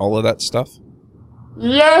want all of that stuff?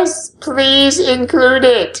 Yes, please include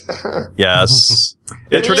it. Yes.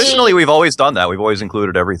 Traditionally, we've always done that. We've always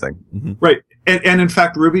included everything. Right. And in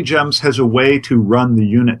fact, Ruby Gems has a way to run the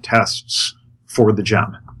unit tests for the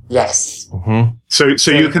gem. Yes. So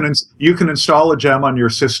you can install a gem on your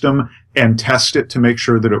system and test it to make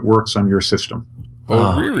sure that it works on your system.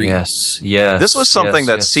 Oh, really? Yes. This was something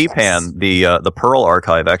that CPAN, the Perl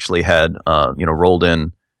archive, actually had rolled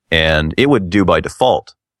in, and it would do by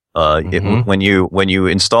default. When you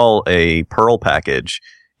install a Perl package,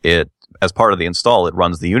 as part of the install, it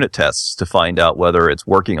runs the unit tests to find out whether it's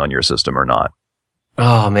working on your system or not.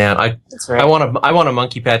 Oh man, I want to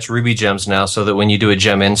monkey patch Ruby gems now, so that when you do a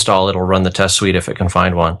gem install, it'll run the test suite if it can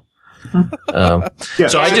find one. So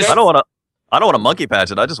I don't want to monkey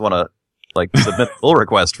patch it. I just want to submit a pull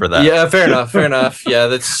request for that. Yeah, fair enough. Yeah,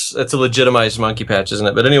 that's a legitimized monkey patch, isn't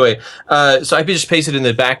it? But anyway, so I just pasted in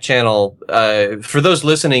the back channel. For those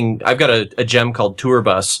listening, I've got a gem called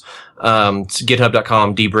Tourbus. It's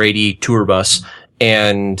github.com, dbrady tourbus.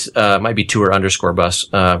 And, it might be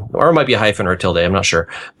tour_bus, or it might be a hyphen or a tilde, I'm not sure.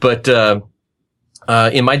 But,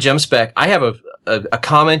 in my gem spec, I have a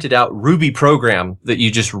commented out Ruby program that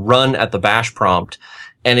you just run at the bash prompt,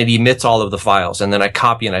 and it emits all of the files. And then I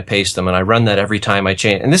copy and I paste them, and I run that every time I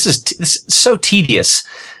change. And this is so tedious,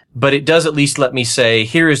 but it does at least let me say,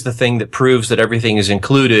 here is the thing that proves that everything is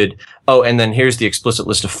included. Oh, and then here's the explicit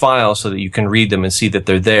list of files so that you can read them and see that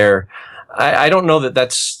they're there. I don't know that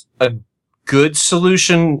that's a good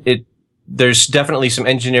solution. There's definitely some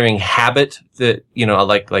engineering habit that,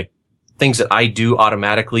 like things that I do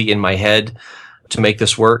automatically in my head to make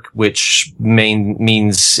this work, which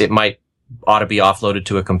means it ought to be offloaded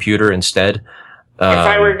to a computer instead. If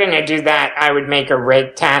I were going to do that, I would make a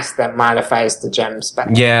rake task that modifies the gem spec.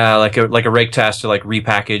 Yeah, like a rake task to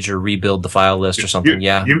repackage or rebuild the file list or something.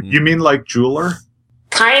 You mean like Jeweler?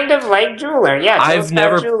 kind of like Jeweler. Yeah, tell us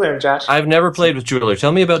about Jeweler, Josh. I've never played with Jeweler.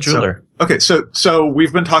 Tell me about Jeweler. So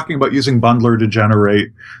we've been talking about using Bundler to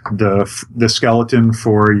generate the skeleton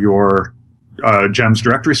for your gems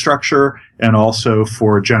directory structure, and also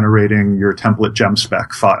for generating your template gem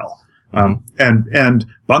spec file. And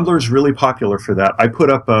Bundler is really popular for that. I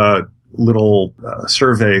put up a little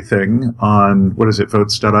survey thing on,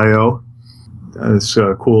 votes.io. It's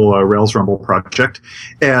a cool Rails Rumble project,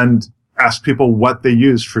 and asked people what they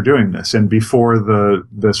used for doing this. And before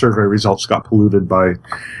the survey results got polluted by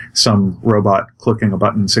some robot clicking a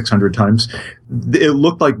button 600 times, it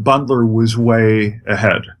looked like Bundler was way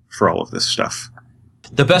ahead for all of this stuff.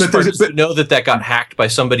 The best part is to know that got hacked by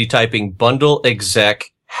somebody typing bundle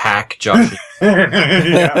exec hack Josh.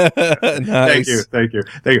 Nice. Thank you.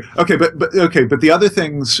 Okay, but the other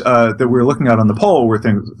things that we were looking at on the poll were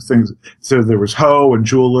things. So there was Ho and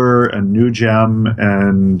Jeweler and NewGem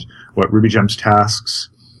and RubyGem's tasks.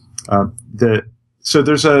 So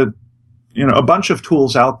there's a bunch of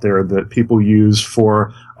tools out there that people use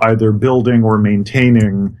for either building or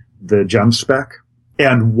maintaining the gem spec.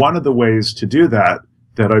 And one of the ways to do that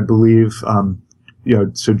I believe,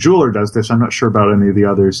 so Jeweler does this. I'm not sure about any of the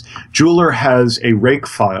others. Jeweler has a rake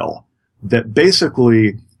file that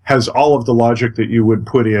basically has all of the logic that you would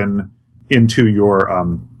put into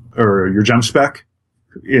your gem spec.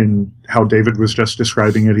 In how David was just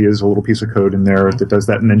describing it, he has a little piece of code in there that does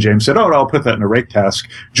that. And then James said, I'll put that in a rake task.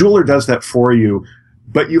 Jeweler does that for you,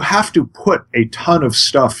 but you have to put a ton of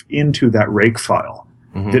stuff into that rake file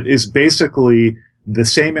that is basically the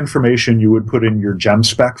same information you would put in your gem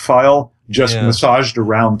spec file, just massaged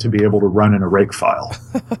around to be able to run in a rake file.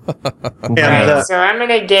 So I'm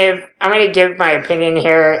gonna give my opinion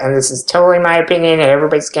here, and this is totally my opinion, and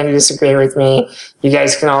everybody's gonna disagree with me. You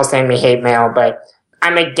guys can all send me hate mail, but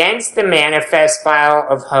I'm against the manifest file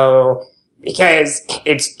of Ho because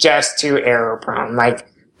it's just too error prone. Like,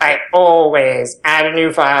 I always add a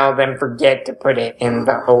new file, then forget to put it in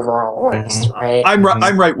the overall list, right? I'm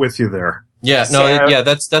right with you there. Yeah,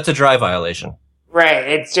 that's a dry violation. Right.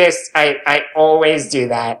 It's just, I always do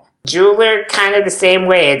that. Jeweler, kind of the same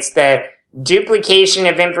way. It's the duplication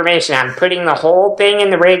of information. I'm putting the whole thing in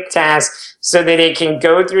the rake task so that it can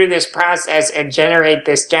go through this process and generate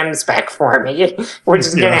this gem spec for me, which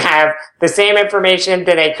is going to have the same information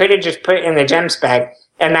that I could have just put in the gem spec.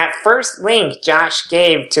 And that first link Josh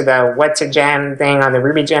gave to the What's a Gem thing on the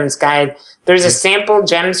Ruby Gems guide, there's a sample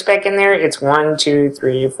gem spec in there. It's 1, 2,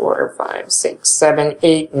 3, 4, 5, 6, 7,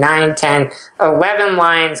 8, 9, 10, 11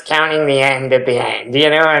 lines counting the end at the end.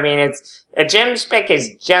 I mean, a gem spec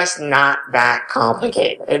is just not that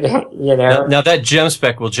complicated, Now that gem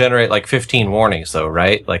spec will generate like 15 warnings though,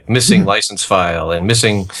 right? Like missing license file and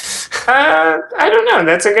missing... I don't know.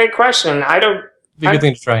 That's a good question. Be a good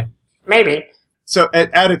thing to try. Maybe. So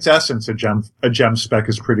at its essence, a gem spec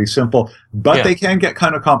is pretty simple, but they can get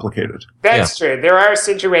kind of complicated. That's true. There are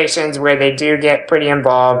situations where they do get pretty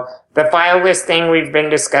involved. The file list thing we've been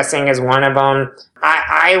discussing is one of them.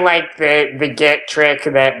 I like the get trick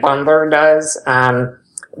that Bundler does.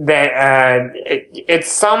 At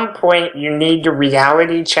some point you need to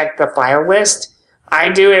reality check the file list. I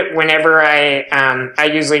do it whenever I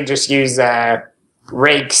usually just use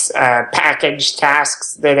Rake's package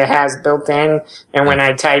tasks that it has built in, and when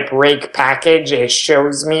I type rake package, it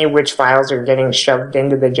shows me which files are getting shoved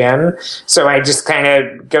into the gem. So I just kind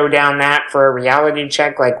of go down that for a reality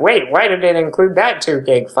check, like, wait, why did it include that 2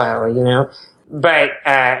 gig file, But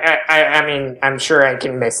I mean, I'm sure I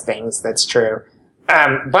can miss things. That's true.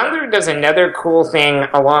 Bundler does another cool thing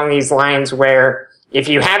along these lines where if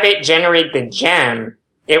you have it generate the gem,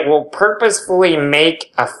 it will purposefully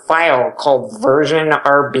make a file called version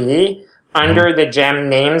RB under the gem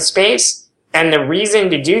namespace. And the reason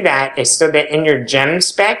to do that is so that in your gem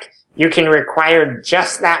spec, you can require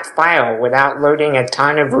just that file without loading a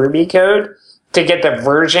ton of Ruby code to get the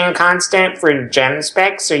version constant for gem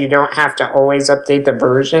spec, so you don't have to always update the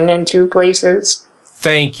version in 2 places.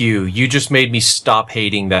 Thank you. You just made me stop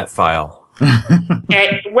hating that file. And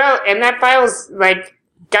that file's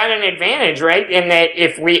got an advantage, right? In that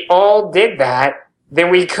if we all did that, then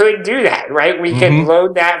we could do that, right? We could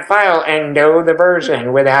load that file and know the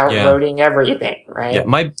version without loading everything, right? Yeah,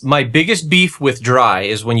 my biggest beef with dry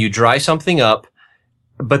is when you dry something up,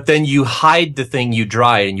 but then you hide the thing you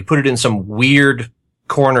dried and you put it in some weird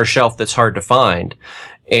corner shelf that's hard to find.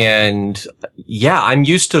 And I'm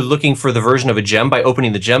used to looking for the version of a gem by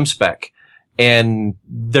opening the gem spec. And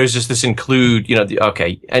there's just this include,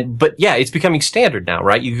 but it's becoming standard now,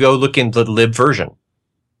 right? You go look in the lib version.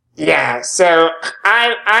 Yeah, so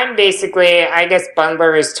I'm basically, I guess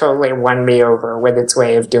Bundler has totally won me over with its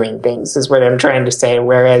way of doing things, is what I'm trying to say.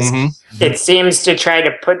 Whereas it seems to try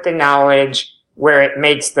to put the knowledge where it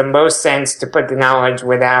makes the most sense to put the knowledge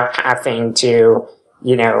without having to,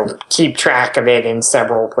 keep track of it in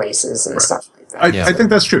several places and stuff like that. I think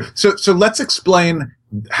that's true. So let's explain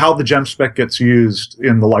how the gem spec gets used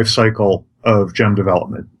in the life cycle of gem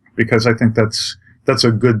development, because I think that's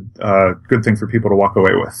a good thing for people to walk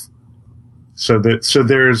away with. So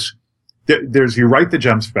there's you write the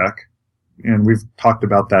gem spec, and we've talked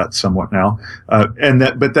about that somewhat now.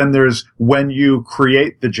 But then there's when you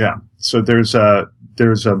create the gem. So there's a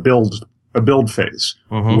build phase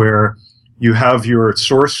where you have your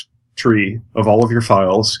source tree of all of your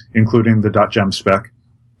files, including the .gem spec,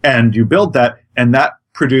 and you build that, and that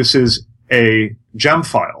produces a gem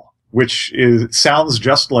file, which sounds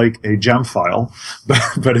just like a gem file,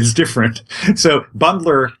 but is different. So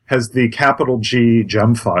Bundler has the capital G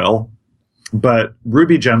gem file, but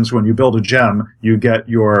Ruby gems, when you build a gem, you get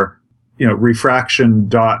your,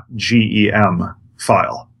 refraction.gem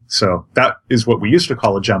file. So that is what we used to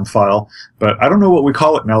call a gem file, but I don't know what we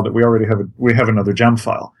call it now that we already have another gem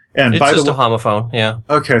file. And it's just a homophone, yeah.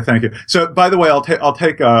 Okay, thank you. So, by the way, I'll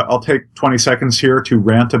take 20 seconds here to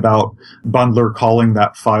rant about Bundler calling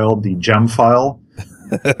that file the gem file.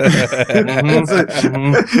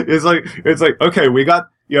 It's like okay, we got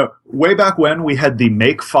way back when we had the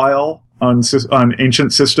make file on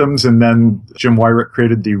ancient systems, and then Jim Weirich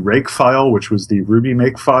created the rake file, which was the Ruby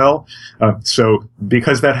make file. So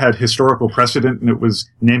because that had historical precedent and it was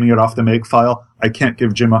naming it off the make file, I can't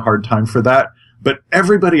give Jim a hard time for that. But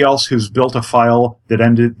everybody else who's built a file that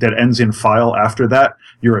ends in file after that,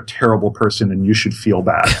 you're a terrible person and you should feel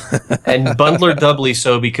bad. And Bundler doubly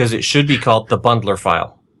so, because it should be called the Bundler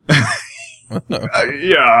file.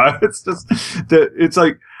 Yeah, it's just it's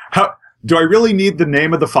like, how do I really need the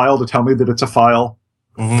name of the file to tell me that it's a file?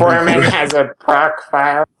 Foreman has a proc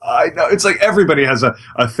file. I know, it's like everybody has a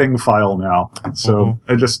thing file now. So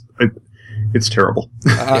it's terrible.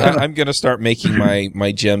 I'm going to start making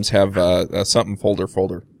my gems have a something folder.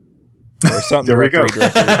 Or something there we go.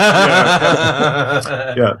 Directory.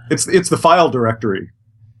 Yeah. It's the file directory.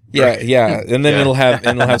 Yeah. And then it'll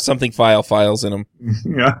have something files in them.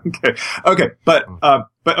 Yeah. Okay. But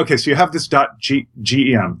okay. So you have this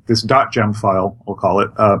 .gem, this .gem file, we'll call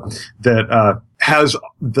it, that has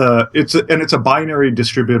it's a binary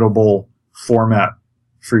distributable format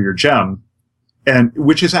for your gem, and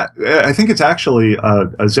which is I think it's actually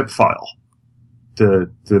a zip file.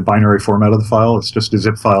 The binary format of the file, it's just a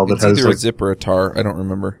zip file that has either a zip or a tar. I don't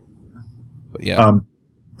remember, but yeah.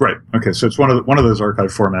 Right. Okay. So it's one of those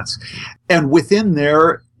archive formats, and within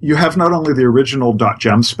there you have not only the original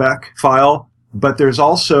 .gem spec file, but there's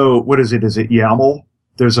also, what is it? Is it YAML?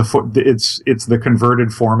 There's it's the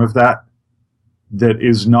converted form of that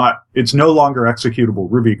is not. It's no longer executable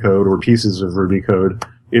Ruby code or pieces of Ruby code.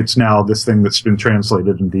 It's now this thing that's been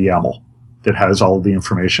translated into YAML that has all of the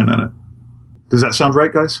information in it. Does that sound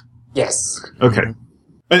right, guys? Yes. Okay.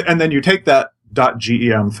 And then you take that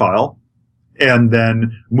 .gem file and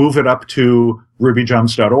then move it up to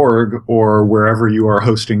rubygems.org or wherever you are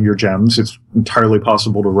hosting your gems. It's entirely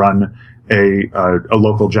possible to run a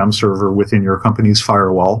local gem server within your company's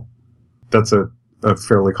firewall. That's a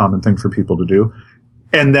fairly common thing for people to do.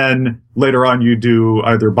 And then later on you do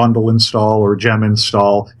either bundle install or gem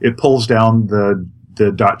install. It pulls down the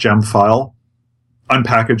 .gem file,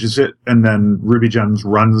 unpackages it, and then RubyGems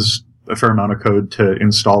runs a fair amount of code to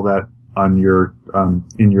install that on your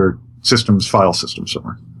in your system's file system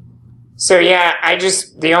somewhere. So yeah,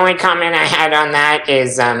 the only comment I had on that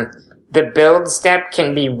is the build step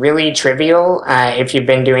can be really trivial if you've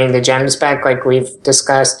been doing the gem spec like we've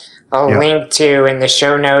discussed. I'll link to in the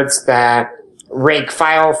show notes the rake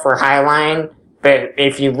file for Highline. But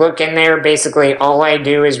if you look in there, basically all I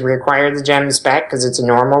do is require the gem spec because it's a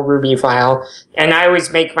normal Ruby file. And I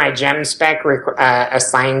always make my gem spec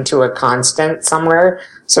assigned to a constant somewhere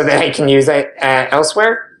so that I can use it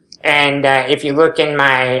elsewhere. And if you look in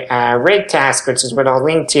my rake task, which is what I'll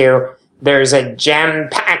link to, there's a gem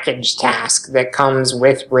package task that comes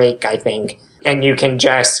with rake, I think. And you can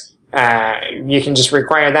just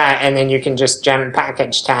require that, and then you can just gem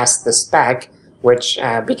package task the spec, which,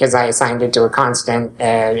 because I assigned it to a constant,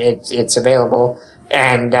 it's available.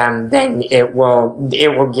 And, then it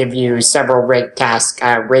will give you several rake tasks,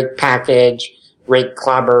 rake package, rake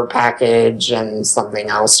clobber package, and something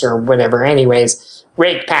else or whatever. Anyways,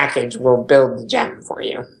 rake package will build the gem for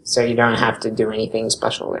you. So you don't have to do anything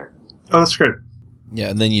special there. Oh, that's great. Yeah.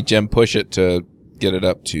 And then you gem push it to get it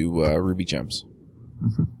up to, Ruby Gems.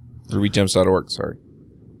 RubyGems.org, sorry.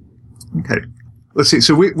 Okay. Let's see.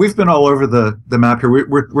 So we've been all over the map here.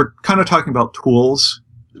 We're kind of talking about tools.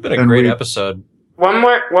 It's been a great episode. One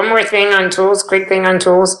more thing on tools, quick thing on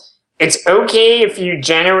tools. It's okay if you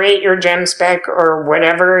generate your gem spec or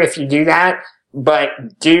whatever, if you do that,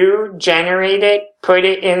 but do generate it, put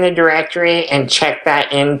it in the directory, and check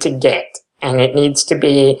that into Git. And it needs to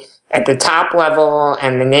be at the top level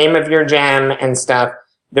and the name of your gem and stuff.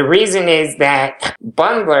 The reason is that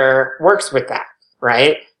Bundler works with that,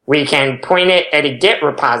 right? We can point it at a Git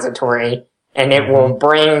repository and it will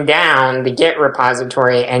bring down the Git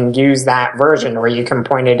repository and use that version, or you can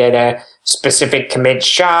point it at a specific commit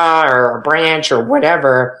SHA or a branch or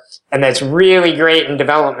whatever. And that's really great in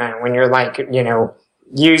development when you're like, you know,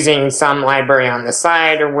 using some library on the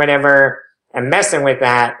side or whatever and messing with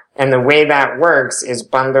that. And the way that works is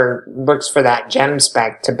Bundler looks for that gem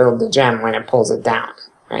spec to build the gem when it pulls it down,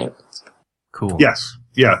 right? Cool. Yes.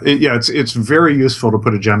 Yeah. It's very useful to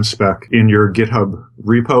put a gem spec in your GitHub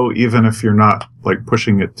repo, even if you're not like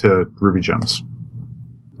pushing it to RubyGems.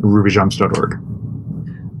 RubyGems.org.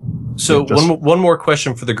 So one more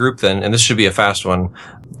question for the group then, and this should be a fast one.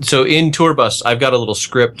 So in TourBus, I've got a little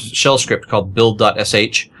shell script called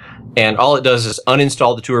build.sh, and all it does is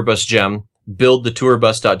uninstall the TourBus gem, build the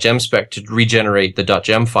tourbus.gemspec to regenerate the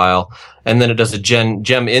 .gem file, and then it does a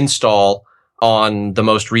gem install on the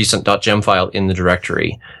most recent .gem file in the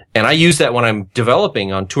directory. And I use that when I'm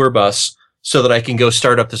developing on TourBus so that I can go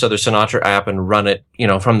start up this other Sinatra app and run it, you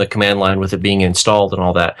know, from the command line with it being installed and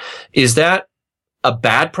all that. Is that a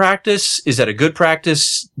bad practice? Is that a good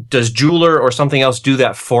practice? Does Joomla or something else do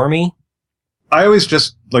that for me? I always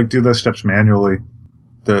just like do those steps manually.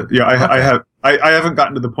 I haven't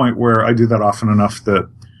gotten to the point where I do that often enough that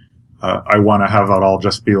I want to have it all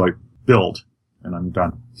just be like build and I'm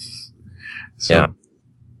done. So, yeah.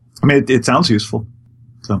 I mean, it sounds useful.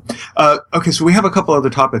 So, okay, so we have a couple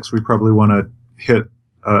other topics we probably want to hit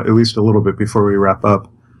at least a little bit before we wrap up.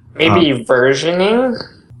 Maybe versioning?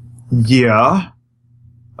 Yeah.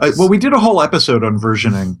 Well, we did a whole episode on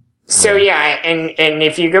versioning. So yeah, and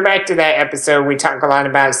if you go back to that episode, we talk a lot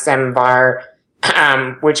about Semvar,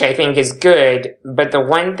 which I think is good. But the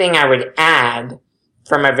one thing I would add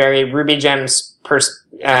from a very RubyGems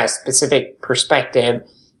specific perspective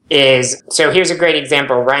is, so here's a great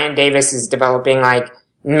example. Ryan Davis is developing like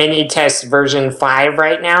mini test version 5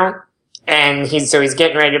 right now. And he's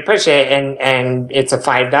getting ready to push it and it's a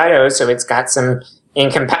 5.0. So it's got some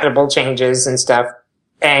incompatible changes and stuff.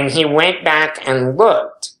 And he went back and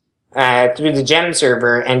looked, through the gem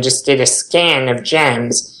server and just did a scan of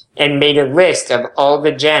gems and made a list of all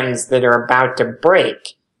the gems that are about to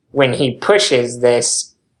break when he pushes this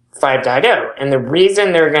 5.0. And the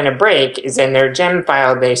reason they're going to break is in their gem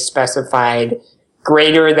file they specified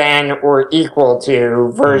greater than or equal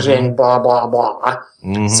to version blah, blah, blah.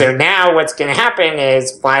 Mm-hmm. So now what's going to happen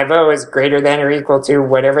is 5.0 is greater than or equal to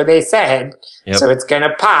whatever they said. Yep. So it's going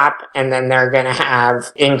to pop and then they're going to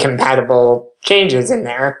have incompatible changes in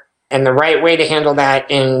there. And the right way to handle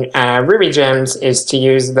that in RubyGems is to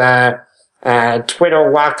use the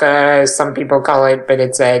TwiddleWaka, some people call it, but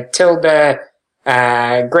it's a tilde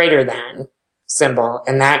greater than symbol.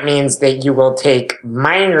 And that means that you will take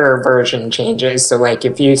minor version changes. So like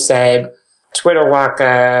if you said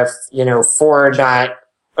TwiddleWaka,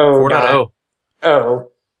 4.0.0,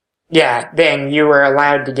 yeah, then you were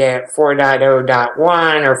allowed to get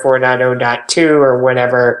 4.0.1 or 4.0.2 or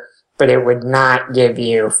whatever, but it would not give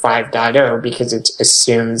you 5.0 because it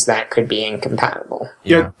assumes that could be incompatible.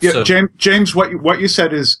 Yeah. So, James, what you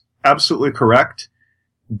said is absolutely correct,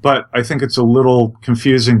 but I think it's a little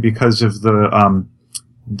confusing because of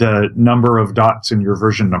the number of dots in your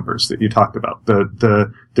version numbers that you talked about.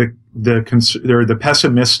 The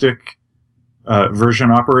pessimistic version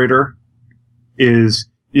operator is,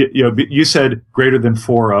 you said greater than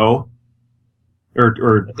 4.0.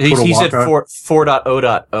 Or he said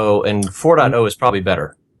 4.0.0, and 4.0 is probably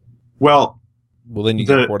better. Well, then you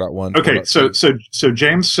get 4.1. Okay, so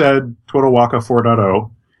James said TwiddleWaka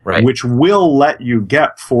 4.0, right, which will let you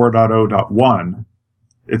get 4.0.1,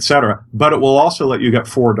 etc. But it will also let you get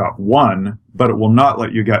 4.1, but it will not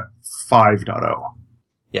let you get 5.0.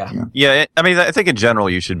 Yeah. I mean, I think in general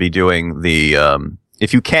you should be doing the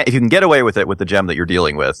if you can get away with it with the gem that you're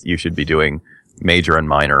dealing with, you should be doing major and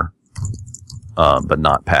minor. But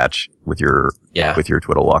not patch with your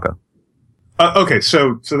TwiddleWaka. Okay,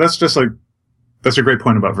 so that's just like, that's a great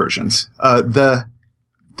point about versions.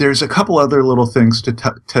 There's a couple other little things to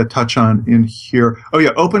touch on in here. Oh yeah,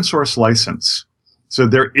 open source license. So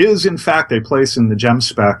there is in fact a place in the gem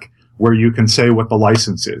spec where you can say what the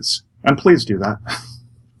license is, and please do that.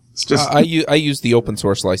 It's just I use the open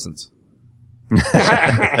source license.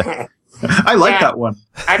 I like that one.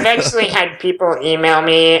 I've actually had people email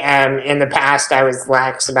me. In the past, I was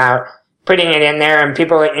lax about putting it in there, and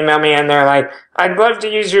people email me and they're like, I'd love to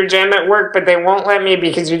use your gem at work, but they won't let me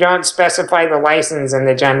because you don't specify the license in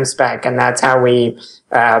the gem spec, and that's how we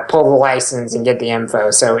pull the license and get the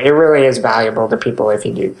info. So it really is valuable to people if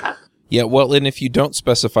you do that. Yeah, well, and if you don't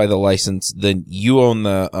specify the license, then you own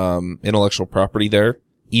the intellectual property there,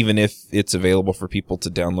 even if it's available for people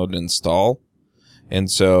to download and install.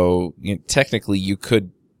 And so, technically, you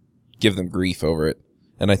could give them grief over it.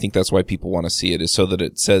 And I think that's why people want to see it, is so that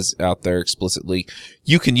it says out there explicitly,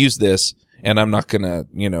 you can use this, and I'm not going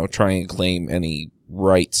to, try and claim any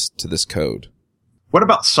rights to this code. What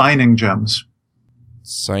about signing gems?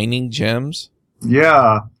 Signing gems?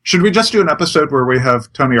 Yeah. Should we just do an episode where we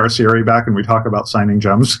have Tony Arcieri back and we talk about signing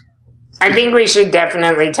gems? I think we should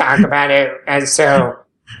definitely talk about it.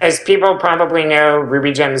 As people probably know,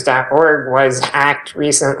 rubygems.org was hacked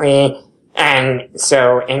recently. And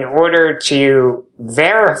so in order to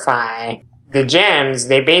verify the gems,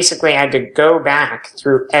 they basically had to go back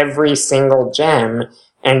through every single gem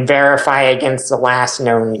and verify against the last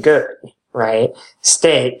known good, right,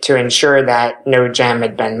 state, to ensure that no gem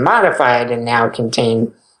had been modified and now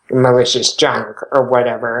contained malicious junk or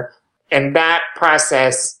whatever. And that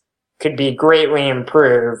process could be greatly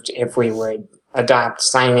improved if we would adopt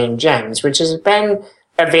signing gems, which has been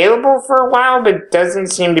available for a while, but doesn't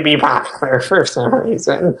seem to be popular for some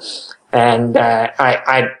reason. And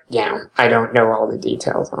I don't know all the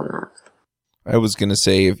details on that. I was going to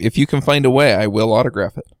say, if you can find a way, I will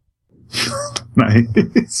autograph it.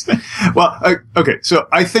 Nice. Well, okay. So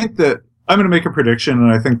I think that I'm going to make a prediction,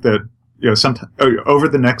 and I think that sometime over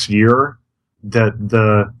the next year, that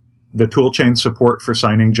the toolchain support for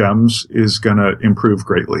signing gems is going to improve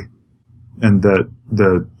greatly, and that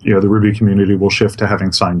the Ruby community will shift to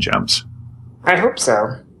having signed gems. I hope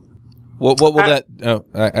so. What will that? Oh,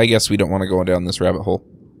 I guess we don't want to go down this rabbit hole.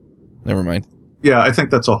 Never mind. Yeah, I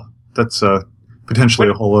think that's all. That's potentially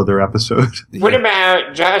a whole other episode. What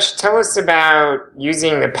about, Josh, tell us about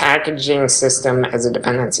using the packaging system as a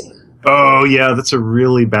dependency. Oh, yeah, that's a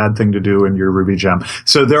really bad thing to do in your Ruby gem.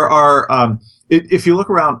 So there are, if you look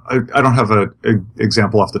around, I don't have an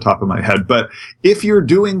example off the top of my head, but if you're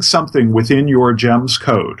doing something within your gems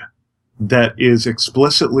code that is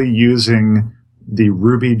explicitly using the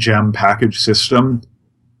Ruby gem package system,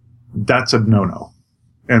 that's a no-no.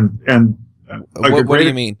 And what do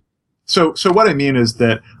you mean? So what I mean is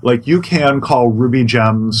that, like, you can call Ruby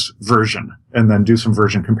gems version and then do some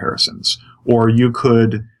version comparisons, or you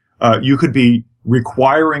could be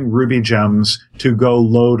requiring Ruby gems to go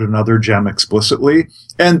load another gem explicitly.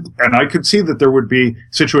 And I could see that there would be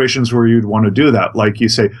situations where you'd want to do that. Like you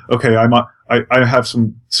say, okay, I have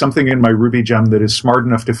something in my Ruby gem that is smart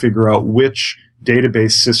enough to figure out which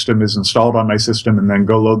database system is installed on my system and then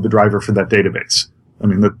go load the driver for that database. I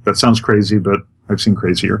mean, that sounds crazy, but I've seen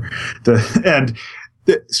crazier. And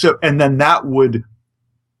then that would,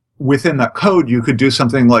 within that code, you could do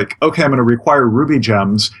something like, okay, I'm going to require Ruby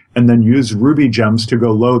gems, and then use Ruby gems to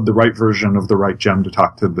go load the right version of the right gem to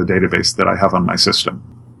talk to the database that I have on my system.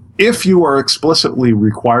 If you are explicitly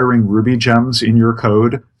requiring Ruby gems in your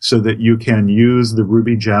code so that you can use the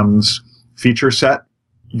Ruby gems feature set,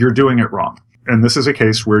 you're doing it wrong. And this is a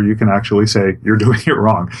case where you can actually say you're doing it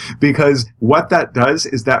wrong, because what that does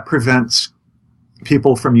is that prevents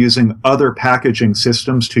people from using other packaging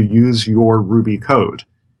systems to use your Ruby code.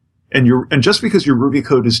 And just because your Ruby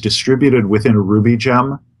code is distributed within a Ruby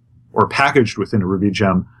gem or packaged within a Ruby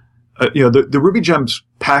gem, the Ruby gem's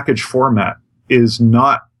package format is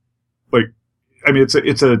not like, I mean,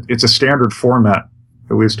 it's a standard format,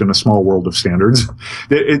 at least in a small world of standards,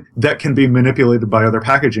 that can be manipulated by other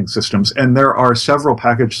packaging systems. And there are several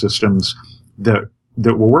package systems that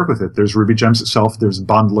will work with it. There's Ruby gems itself. There's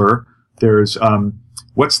Bundler. There's,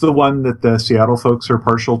 what's the one that the Seattle folks are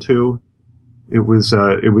partial to? It was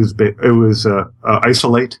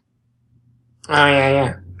Isolate. Oh,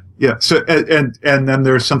 yeah. Yeah. So, and then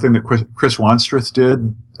there's something that Chris Wanstreth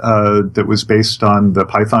did, that was based on the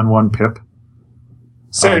Python one, pip.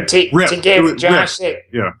 So to give Josh it.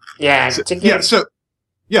 Yeah. Yeah.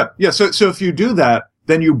 So if you do that,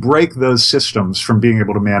 then you break those systems from being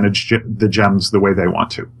able to manage the gems the way they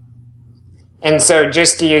want to. And so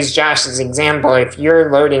just to use Josh's example, if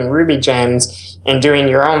you're loading Ruby gems and doing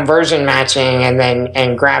your own version matching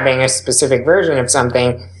and grabbing a specific version of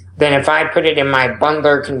something, then if I put it in my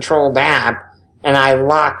bundler controlled app and I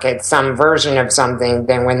lock at some version of something,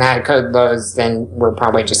 then when that code loads, then we're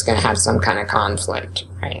probably just going to have some kind of conflict,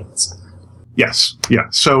 right? So. Yes. Yeah.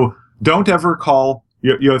 So don't ever call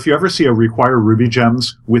If you ever see a require Ruby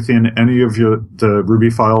gems within any of the Ruby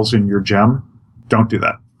files in your gem, don't do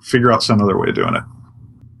that. Figure out some other way of doing it.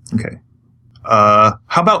 Okay. How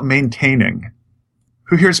about maintaining?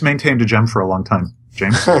 Who here's maintained a gem for a long time?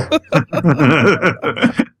 James?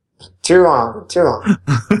 Too long.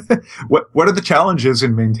 What are the challenges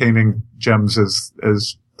in maintaining gems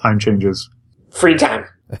as time changes? Free time.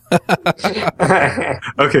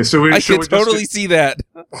 Okay, so I can totally see that.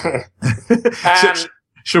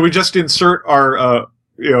 Should we just insert our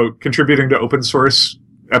contributing to open source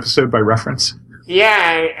episode by reference?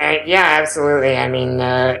 Yeah, absolutely. I mean,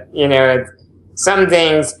 some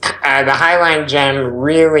things, the Highline gem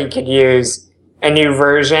really could use a new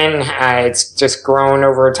version. It's just grown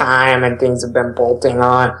over time and things have been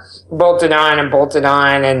bolted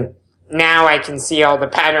on, and now I can see all the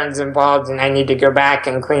patterns involved and I need to go back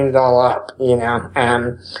and clean it all up,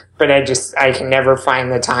 but I can never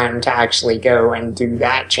find the time to actually go and do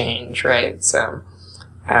that change, right? So,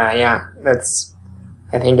 I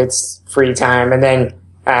think it's free time. And then,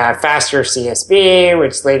 faster CSV,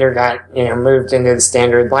 which later got, moved into the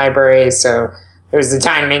standard library. So there was the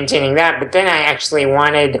time maintaining that, but then I actually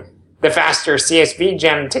wanted the faster CSV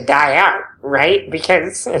gem to die out, right?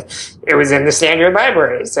 Because it was in the standard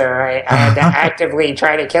library. So I had to actively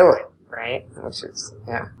try to kill it, right? Which is,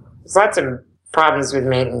 there's lots of problems with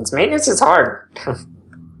maintenance. Maintenance is hard.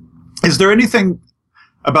 Is there anything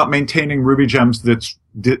about maintaining Ruby gems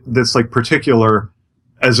that's like particular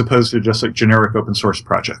as opposed to just like generic open source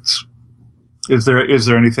projects? Is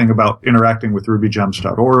there anything about interacting with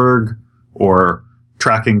rubygems.org or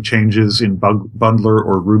tracking changes in Bundler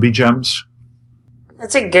or Ruby Gems?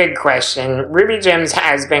 That's a good question. Ruby Gems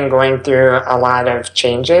has been going through a lot of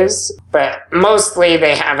changes, but mostly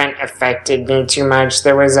they haven't affected me too much.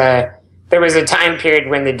 There was a time period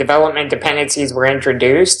when the development dependencies were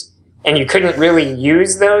introduced, and you couldn't really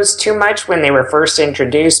use those too much when they were first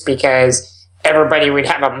introduced because everybody would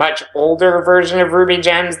have a much older version of Ruby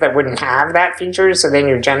Gems that wouldn't have that feature, so then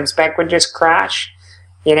your gem spec would just crash.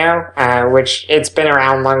 Which it's been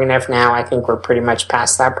around long enough now. I think we're pretty much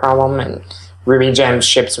past that problem, and Ruby Gems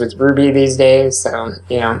ships with Ruby these days, so,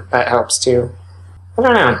 that helps too. I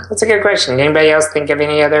don't know. That's a good question. Anybody else think of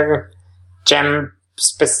any other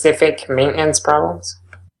gem-specific maintenance problems?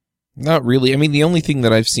 Not really. I mean, the only thing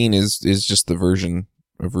that I've seen is just the version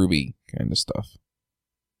of Ruby kind of stuff.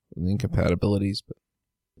 The incompatibilities. But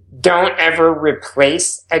don't ever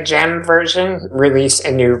replace a gem version. Release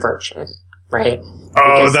a new version, right?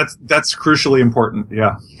 Oh, that's crucially important.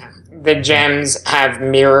 Yeah. The gems have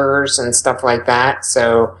mirrors and stuff like that,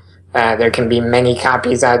 so there can be many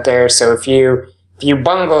copies out there. So if you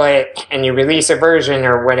bungle it and you release a version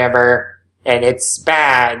or whatever, and it's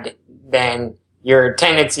bad, then your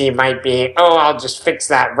tendency might be, I'll just fix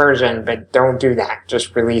that version, but don't do that.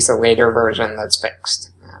 Just release a later version that's fixed.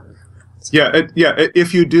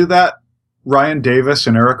 If you do that, Ryan Davis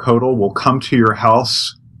and Eric Hodel will come to your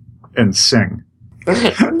house and sing. No.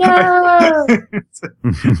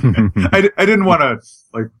 I didn't want to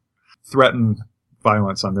threaten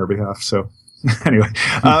violence on their behalf. So anyway,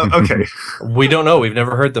 okay. We don't know. We've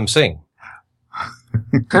never heard them sing.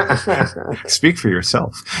 Speak for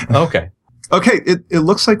yourself. Okay. Okay. It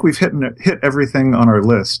looks like we've hit everything on our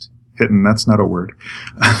list. Hidden. That's not a word.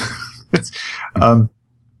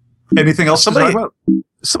 Anything else to talk about?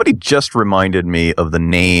 Somebody just reminded me of the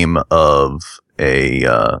name of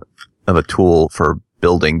a tool for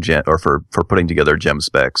building gem or for putting together gem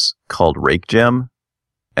specs called RakeGem.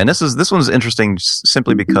 And this one's interesting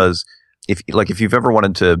simply because if you've ever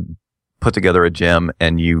wanted to put together a gem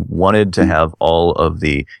and you wanted to have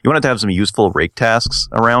some useful rake tasks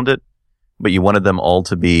around it, but you wanted them all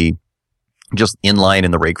to be just inline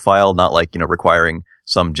in the rake file, not requiring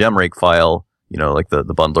some gem rake file, like the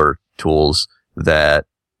bundler tools that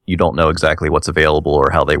you don't know exactly what's available or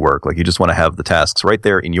how they work. Like you just want to have the tasks right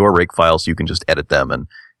there in your rake file so you can just edit them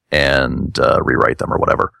and rewrite them or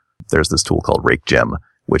whatever. There's this tool called RakeGem,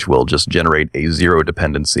 which will just generate a zero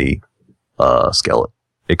dependency skeleton,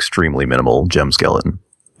 extremely minimal gem skeleton.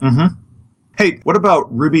 Mm-hmm. Hey, what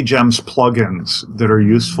about Ruby Gems plugins that are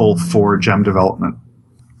useful for gem development?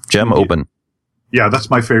 Gem Open. Yeah, that's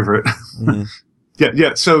my favorite. Mm-hmm.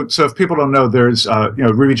 Yeah. So if people don't know, there's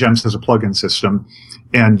Ruby Gems has a plugin system,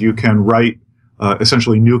 and you can write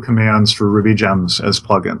essentially new commands for Ruby Gems as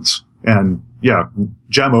plugins. And yeah,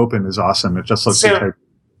 Gem Open is awesome. It just lets you type.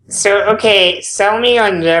 So okay, sell me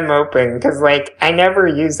on Gem Open because I never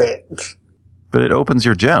use it. But it opens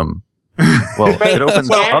your gem. Well, it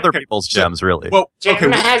opens other people's gems, really. Well,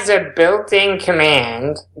 Gem has a built-in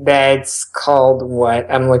command that's called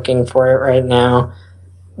what? I'm looking for it right now.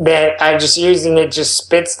 that I just use, and it just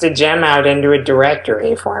spits the gem out into a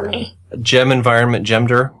directory for me. Gem environment,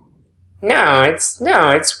 gemdir. No,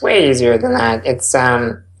 it's way easier than that. It's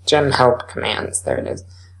gem help commands. There it is.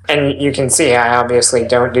 And you can see I obviously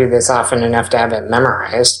don't do this often enough to have it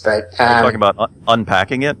memorized, but You're talking about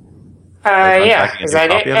unpacking it? yeah, because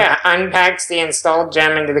unpacks the installed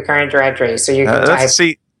gem into the current directory, so you can type.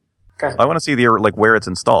 See, I want to see where it's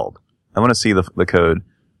installed. I want to see the code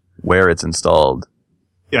where it's installed.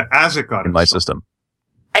 Yeah, as it got in my system.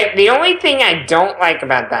 The only thing I don't like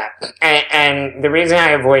about that, and the reason I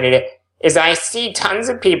avoided it, is I see tons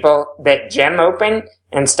of people that gem open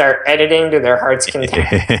and start editing to their heart's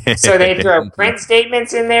content. So they throw print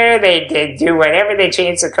statements in there, they do whatever, they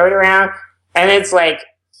change the code around, and it's like,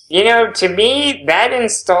 to me, that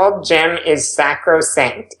installed gem is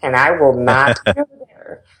sacrosanct, and I will not go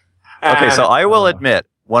there. Okay, so I will admit,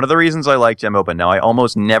 one of the reasons I like GemOpen, now I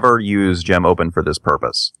almost never use GemOpen for this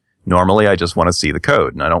purpose. Normally, I just want to see the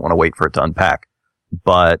code, and I don't want to wait for it to unpack.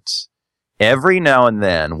 But every now and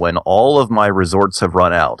then, when all of my resorts have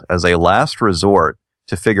run out, as a last resort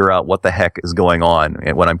to figure out what the heck is going on,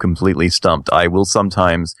 and when I'm completely stumped, I will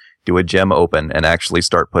sometimes do a GemOpen and actually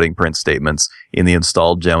start putting print statements in the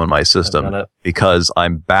installed gem in my system, because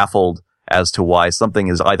I'm baffled as to why something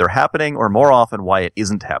is either happening or, more often, why it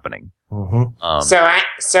isn't happening. Mm-hmm.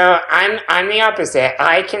 So I'm the opposite.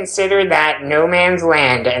 I consider that no man's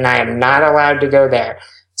land, and I am not allowed to go there.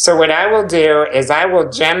 So what I will do is I will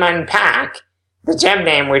gem unpack the gem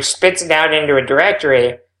name, which spits it out into a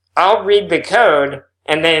directory. I'll read the code,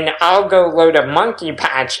 and then I'll go load a monkey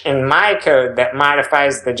patch in my code that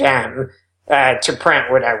modifies the gem to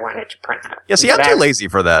print what I wanted to print out. Yeah, see, I'm too lazy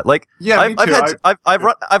for that. Like, yeah,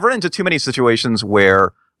 I've run into too many situations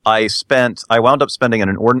where I wound up spending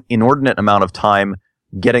an inordinate amount of time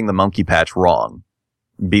getting the monkey patch wrong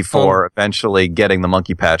before eventually getting the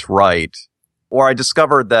monkey patch right. Or I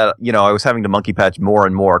discovered that, I was having to monkey patch more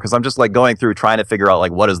and more because I'm just like going through trying to figure out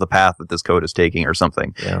like what is the path that this code is taking or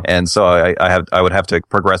something. Yeah. And so I would have to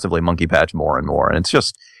progressively monkey patch more and more. And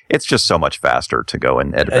it's just so much faster to go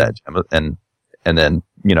and edit that and then,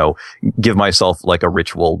 give myself like a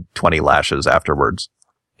ritual 20 lashes afterwards.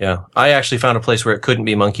 Yeah. I actually found a place where it couldn't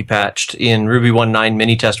be monkey patched. In Ruby 1.9,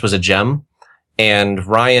 Minitest was a gem. And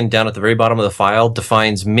Ryan, down at the very bottom of the file,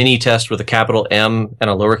 defines Minitest with a capital M and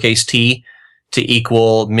a lowercase t to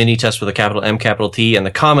equal Minitest with a capital M, capital T. And the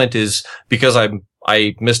comment is because I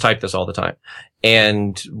mistype this all the time.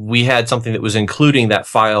 And we had something that was including that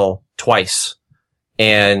file twice.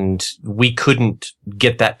 And we couldn't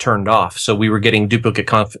get that turned off. So we were getting duplicate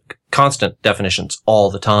constant definitions all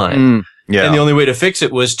the time. Yeah. And the only way to fix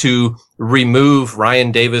it was to remove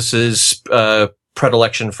Ryan Davis's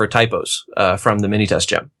predilection for typos from the Minitest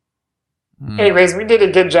gem. Anyways, we did a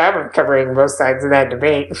good job of covering both sides of that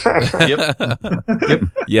debate.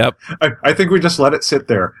 Yep. I think we just let it sit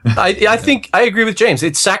there. I think I agree with James.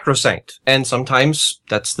 It's sacrosanct. And sometimes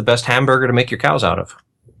that's the best hamburger to make your cows out of.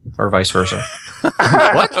 Or vice versa.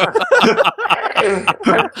 What?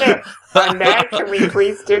 Okay. On that, can we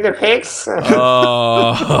please do the picks?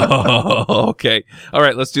 Okay. All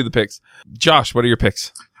right, let's do the picks. Josh, what are your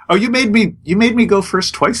picks? Oh, you made me go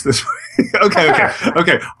first twice this week.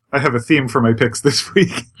 Okay. I have a theme for my picks this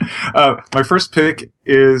week. My first pick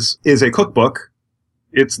is a cookbook.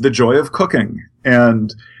 It's The Joy of Cooking,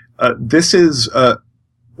 and this is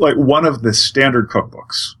like one of the standard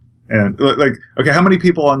cookbooks. And like, okay, how many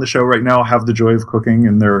people on the show right now have The Joy of Cooking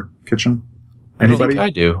in their kitchen? Anybody? I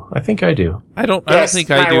think I do. I don't think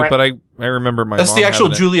I do, but I remember my. That's mom the actual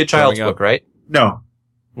having Julia Childs book, right? No.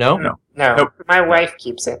 No. Nope. My wife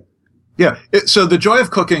keeps it. Yeah. So The Joy of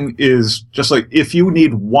Cooking is just like, if you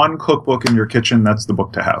need one cookbook in your kitchen, that's the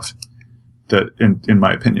book to have. In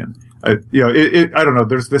my opinion. I don't know.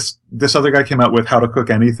 There's this other guy came out with How to Cook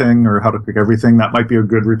Anything or How to Cook Everything. That might be a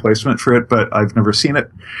good replacement for it, but I've never seen it.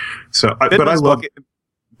 So, but I love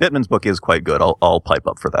Bittman's book is quite good. I'll pipe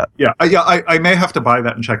up for that. Yeah. I may have to buy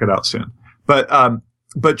that and check it out soon.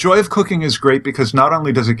 But Joy of Cooking is great because not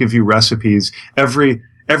only does it give you recipes, every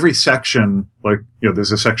section, like,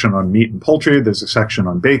 there's a section on meat and poultry, there's a section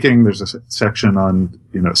on baking, there's a section on,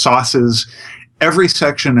 sauces. Every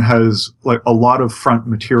section has like a lot of front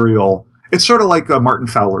material. It's sort of like a Martin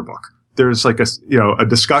Fowler book. There's like a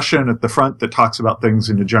discussion at the front that talks about things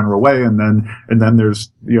in a general way. And then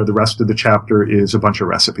there's, the rest of the chapter is a bunch of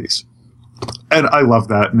recipes. And I love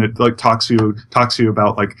that. And it like talks to you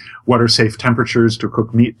about like what are safe temperatures to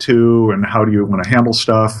cook meat to, and how do you want to handle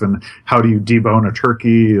stuff, and how do you debone a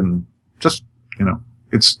turkey, and just,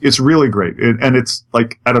 It's really great, and it's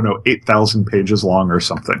like, I don't know, 8,000 pages long or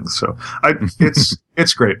something. So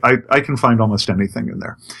it's great. I can find almost anything in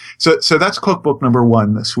there. So that's cookbook number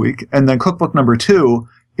 1 this week, and then cookbook number 2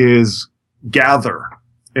 is Gather.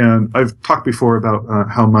 And I've talked before about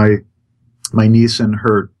how my niece and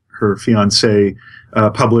her fiance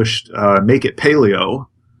published Make It Paleo.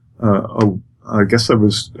 I guess that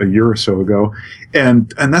was a year or so ago,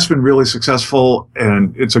 and that's been really successful,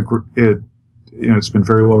 and it's been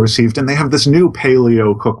very well received. And they have this new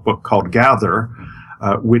paleo cookbook called Gather,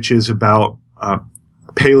 which is about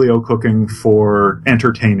paleo cooking for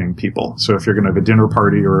entertaining people. So if you're going to have a dinner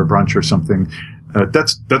party or a brunch or something,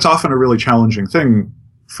 that's often a really challenging thing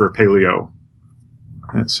for paleo.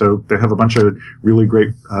 And so they have a bunch of really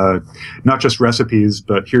great, not just recipes,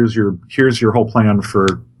 but here's your whole plan for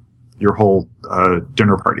your whole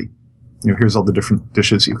dinner party. Here's all the different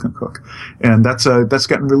dishes you can cook, and that's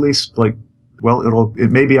getting released.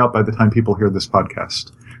 It may be out by the time people hear this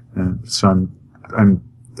podcast. And so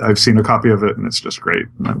I've seen a copy of it, and it's just great.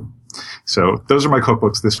 So those are my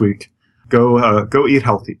cookbooks this week. Go eat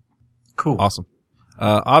healthy. Cool, awesome.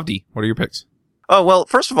 Avdi, what are your picks? Oh, well,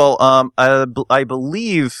 first of all, I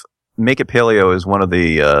believe Make It Paleo is one of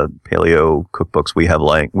the paleo cookbooks we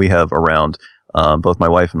have around. Both my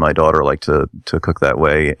wife and my daughter like to cook that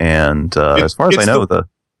way, and as far as I know,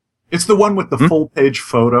 it's the one with the full page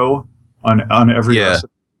photo on every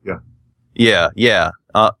recipe. Yeah.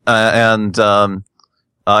 And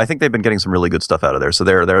I think they've been getting some really good stuff out of there. So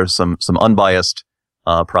there's some unbiased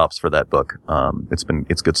props for that book.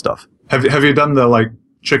 It's good stuff. Have you done the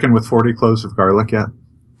chicken with 40 cloves of garlic yet?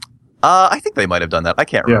 I think they might have done that. I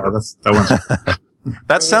can't remember. Yeah, that one's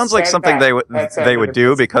that sounds like something they would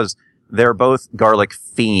do, because they're both garlic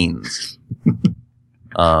fiends.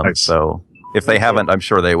 Nice. So if they haven't, I'm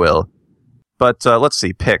sure they will. But let's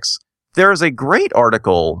see, picks. There is a great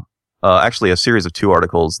article, actually a series of 2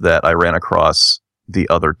 articles that I ran across the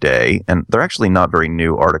other day, and they're actually not very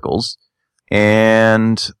new articles,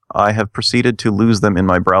 and I have proceeded to lose them in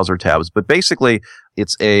my browser tabs. But basically,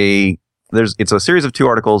 it's a series of 2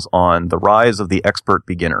 articles on the rise of the expert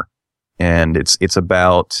beginner, and it's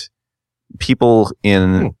about people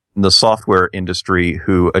in the software industry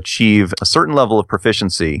who achieve a certain level of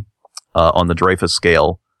proficiency on the Dreyfus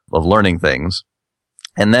scale of learning things,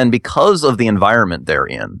 and then because of the environment they're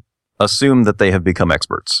in, assume that they have become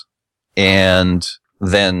experts, and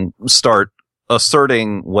then start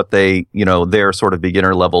asserting what their sort of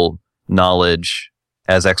beginner level knowledge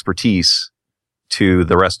as expertise to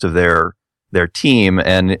the rest of their team,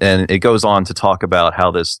 and it goes on to talk about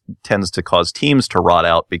how this tends to cause teams to rot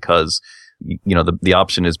out, because the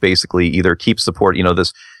option is basically either keep support. You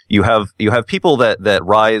have people that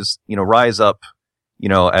rise up,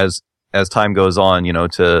 as time goes on,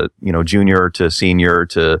 to junior to senior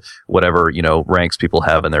to whatever ranks people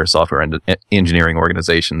have in their software and engineering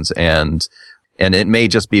organizations, and it may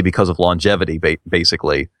just be because of longevity,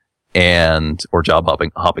 basically, or job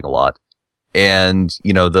hopping a lot, and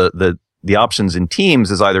the options in teams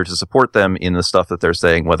is either to support them in the stuff that they're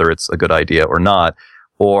saying, whether it's a good idea or not,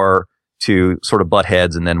 or to sort of butt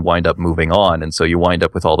heads and then wind up moving on. And so you wind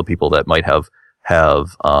up with all the people that might have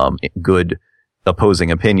good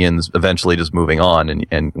opposing opinions eventually just moving on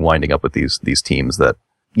and winding up with these teams that,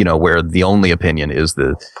 where the only opinion is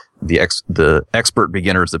the expert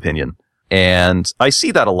beginner's opinion. And I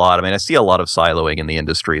see that a lot. I mean, I see a lot of siloing in the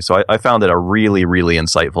industry. So I found it a really, really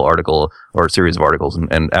insightful article, or a series of articles,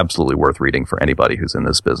 and absolutely worth reading for anybody who's in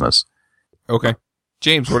this business. Okay.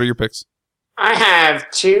 James, what are your picks? I have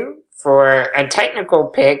 2. For a technical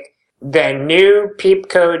pick, the new Peep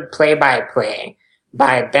Code play-by-play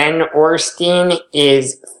by Ben Orstein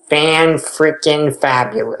is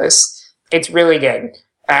fan-freaking-fabulous. It's really good.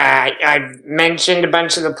 I've mentioned a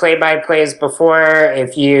bunch of the play-by-plays before.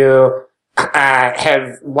 If you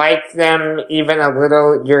have liked them even a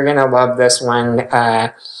little, you're gonna love this one.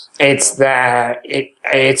 It's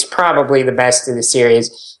probably the best of the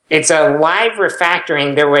series. It's a live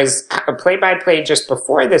refactoring. There was a play-by-play just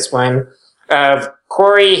before this one of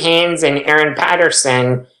Corey Haynes and Aaron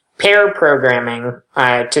Patterson pair programming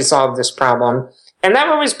to solve this problem. And that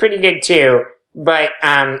one was pretty good too. But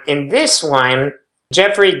in this one,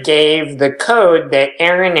 Jeffrey gave the code that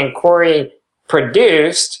Aaron and Corey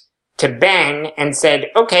produced to Ben and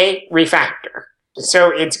said, okay, refactor. So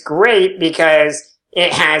it's great because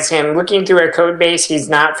it has him looking through a code base he's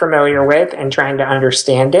not familiar with and trying to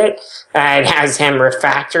understand it. It has him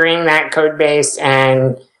refactoring that code base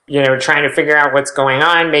and, trying to figure out what's going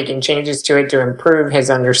on, making changes to it to improve his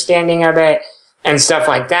understanding of it and stuff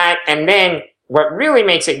like that. And then what really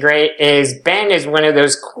makes it great is Ben is one of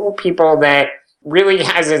those cool people that really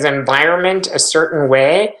has his environment a certain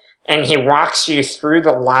way, and he walks you through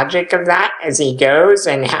the logic of that as he goes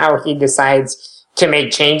and how he decides to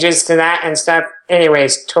make changes to that and stuff.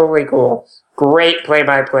 Anyways, totally cool. Great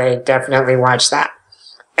play-by-play. Definitely watch that.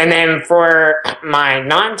 And then for my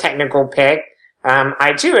non-technical pick,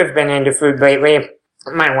 I too have been into food lately.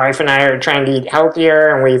 My wife and I are trying to eat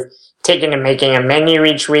healthier, and we've taken to making a menu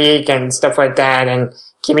each week and stuff like that, and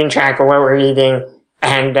keeping track of what we're eating.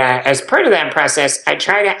 And as part of that process, I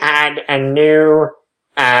try to add a new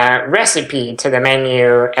recipe to the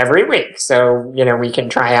menu every week. So, we can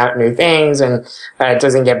try out new things and it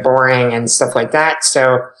doesn't get boring and stuff like that.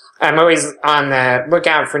 So I'm always on the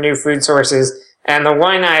lookout for new food sources. And the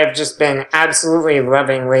one I've just been absolutely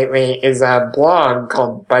loving lately is a blog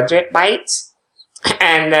called Budget Bites.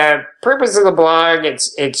 And the purpose of the blog,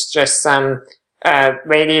 it's just some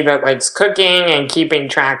lady that likes cooking and keeping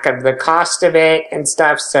track of the cost of it and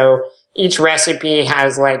stuff. So each recipe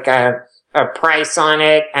has like a price on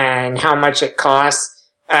it and how much it costs,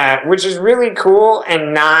 which is really cool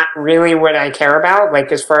and not really what I care about,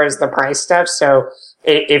 like as far as the price stuff. So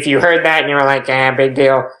if you heard that and you were like, big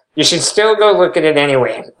deal, you should still go look at it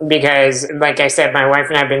anyway, because like I said, my wife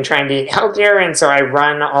and I have been trying to eat healthier, and so I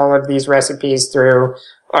run all of these recipes through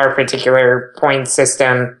our particular point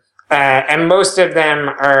system, and most of them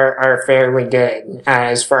are fairly good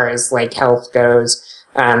as far as like health goes.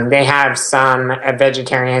 They have some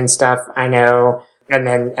vegetarian stuff, I know, and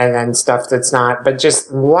then stuff that's not, but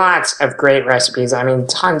just lots of great recipes. I mean,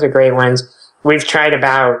 tons of great ones. We've tried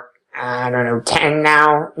about, 10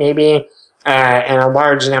 now, maybe. And a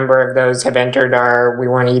large number of those have entered our We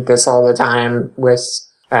Want to Eat This All the Time list.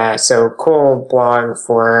 So cool blog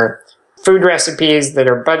for food recipes that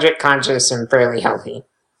are budget conscious and fairly healthy.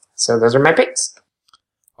 So those are my picks.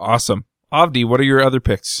 Awesome. Avdi, what are your other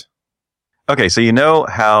picks? Okay, so you know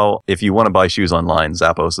how if you want to buy shoes online,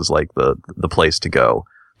 Zappos is like the place to go.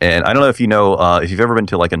 And I don't know if you know, if you've ever been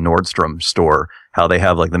to like a Nordstrom store, how they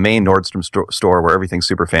have like the main Nordstrom store where everything's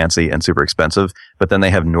super fancy and super expensive, but then they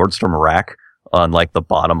have Nordstrom Rack on like the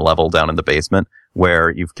bottom level down in the basement where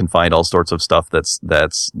you can find all sorts of stuff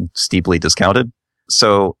that's steeply discounted.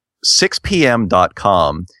 So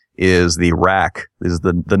 6pm.com is the rack, is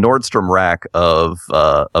the Nordstrom Rack of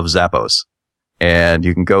Zappos. And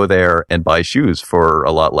you can go there and buy shoes for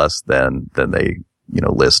a lot less than they,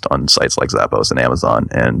 list on sites like Zappos and Amazon.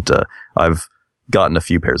 And I've gotten a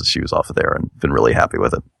few pairs of shoes off of there and been really happy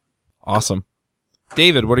with it. Awesome.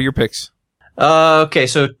 David, what are your picks? Okay,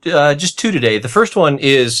 so just two today. The first one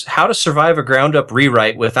is How to Survive a Ground-Up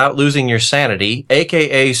Rewrite Without Losing Your Sanity,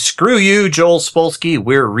 a.k.a. Screw You, Joel Spolsky,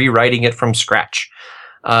 We're Rewriting It From Scratch.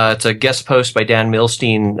 It's a guest post by Dan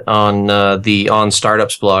Milstein on the On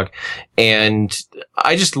Startups blog. And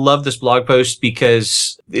I just love this blog post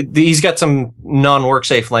because he's got some non-work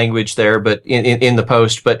safe language there, but in the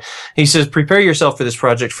post. But he says, prepare yourself for this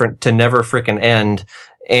project to never frickin' end.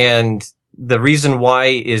 And the reason why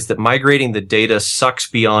is that migrating the data sucks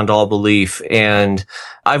beyond all belief. And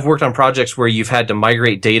I've worked on projects where you've had to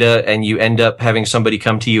migrate data and you end up having somebody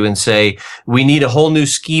come to you and say, we need a whole new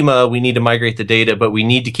schema. We need to migrate the data, but we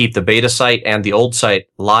need to keep the beta site and the old site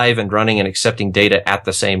live and running and accepting data at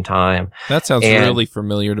the same time. That sounds really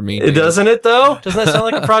familiar to me. Doesn't it though? Doesn't that sound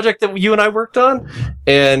like a project that you and I worked on?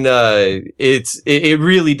 And, it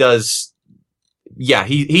really does. Yeah.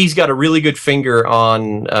 He's got a really good finger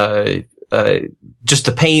on, just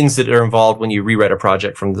the pains that are involved when you rewrite a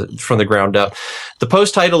project from the ground up. The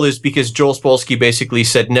post title is because Joel Spolsky basically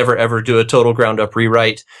said never ever do a total ground up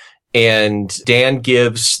rewrite. And Dan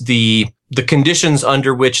gives the conditions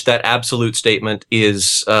under which that absolute statement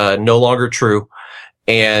is, no longer true.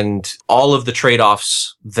 And all of the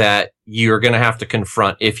trade-offs that you're going to have to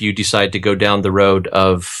confront if you decide to go down the road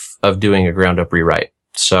of doing a ground up rewrite.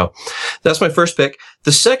 So that's my first pick.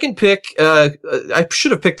 The second pick, I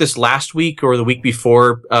should have picked this last week or the week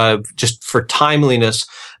before, just for timeliness,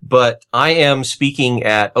 but I am speaking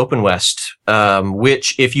at OpenWest,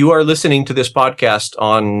 which if you are listening to this podcast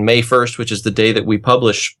on May 1st, which is the day that we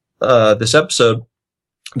publish, this episode,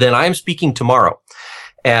 then I am speaking tomorrow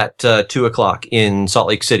at 2:00 in Salt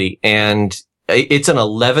Lake City. And it's an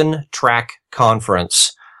 11-track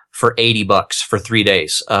conference for $80 for 3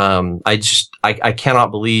 days. I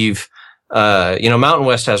cannot believe, Mountain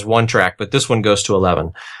West has 1 track, but this one goes to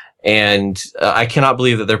 11. And I cannot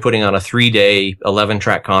believe that they're putting on a 3-day,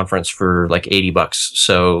 11-track conference for like $80.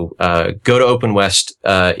 So, go to OpenWest,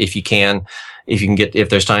 if you can. If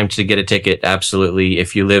there's time to get a ticket, absolutely.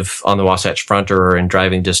 If you live on the Wasatch Front or are in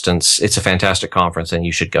driving distance, it's a fantastic conference and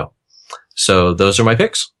you should go. So those are my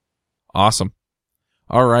picks. Awesome.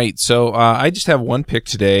 All right, so I just have one pick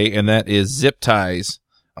today, and that is zip ties.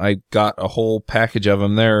 I got a whole package of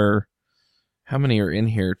them. How many are in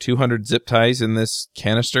here? 200 zip ties in this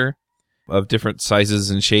canister of different sizes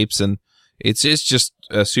and shapes, and it's just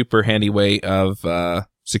a super handy way of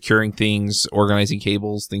securing things, organizing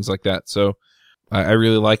cables, things like that. So I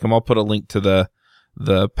really like them. I'll put a link to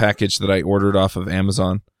the package that I ordered off of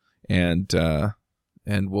Amazon, and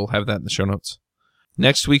we'll have that in the show notes.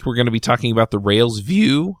 Next week, we're going to be talking about the Rails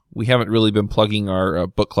View. We haven't really been plugging our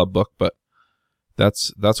book club book, but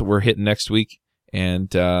that's what we're hitting next week. And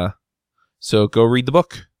so go read the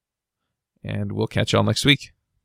book, and we'll catch y'all next week.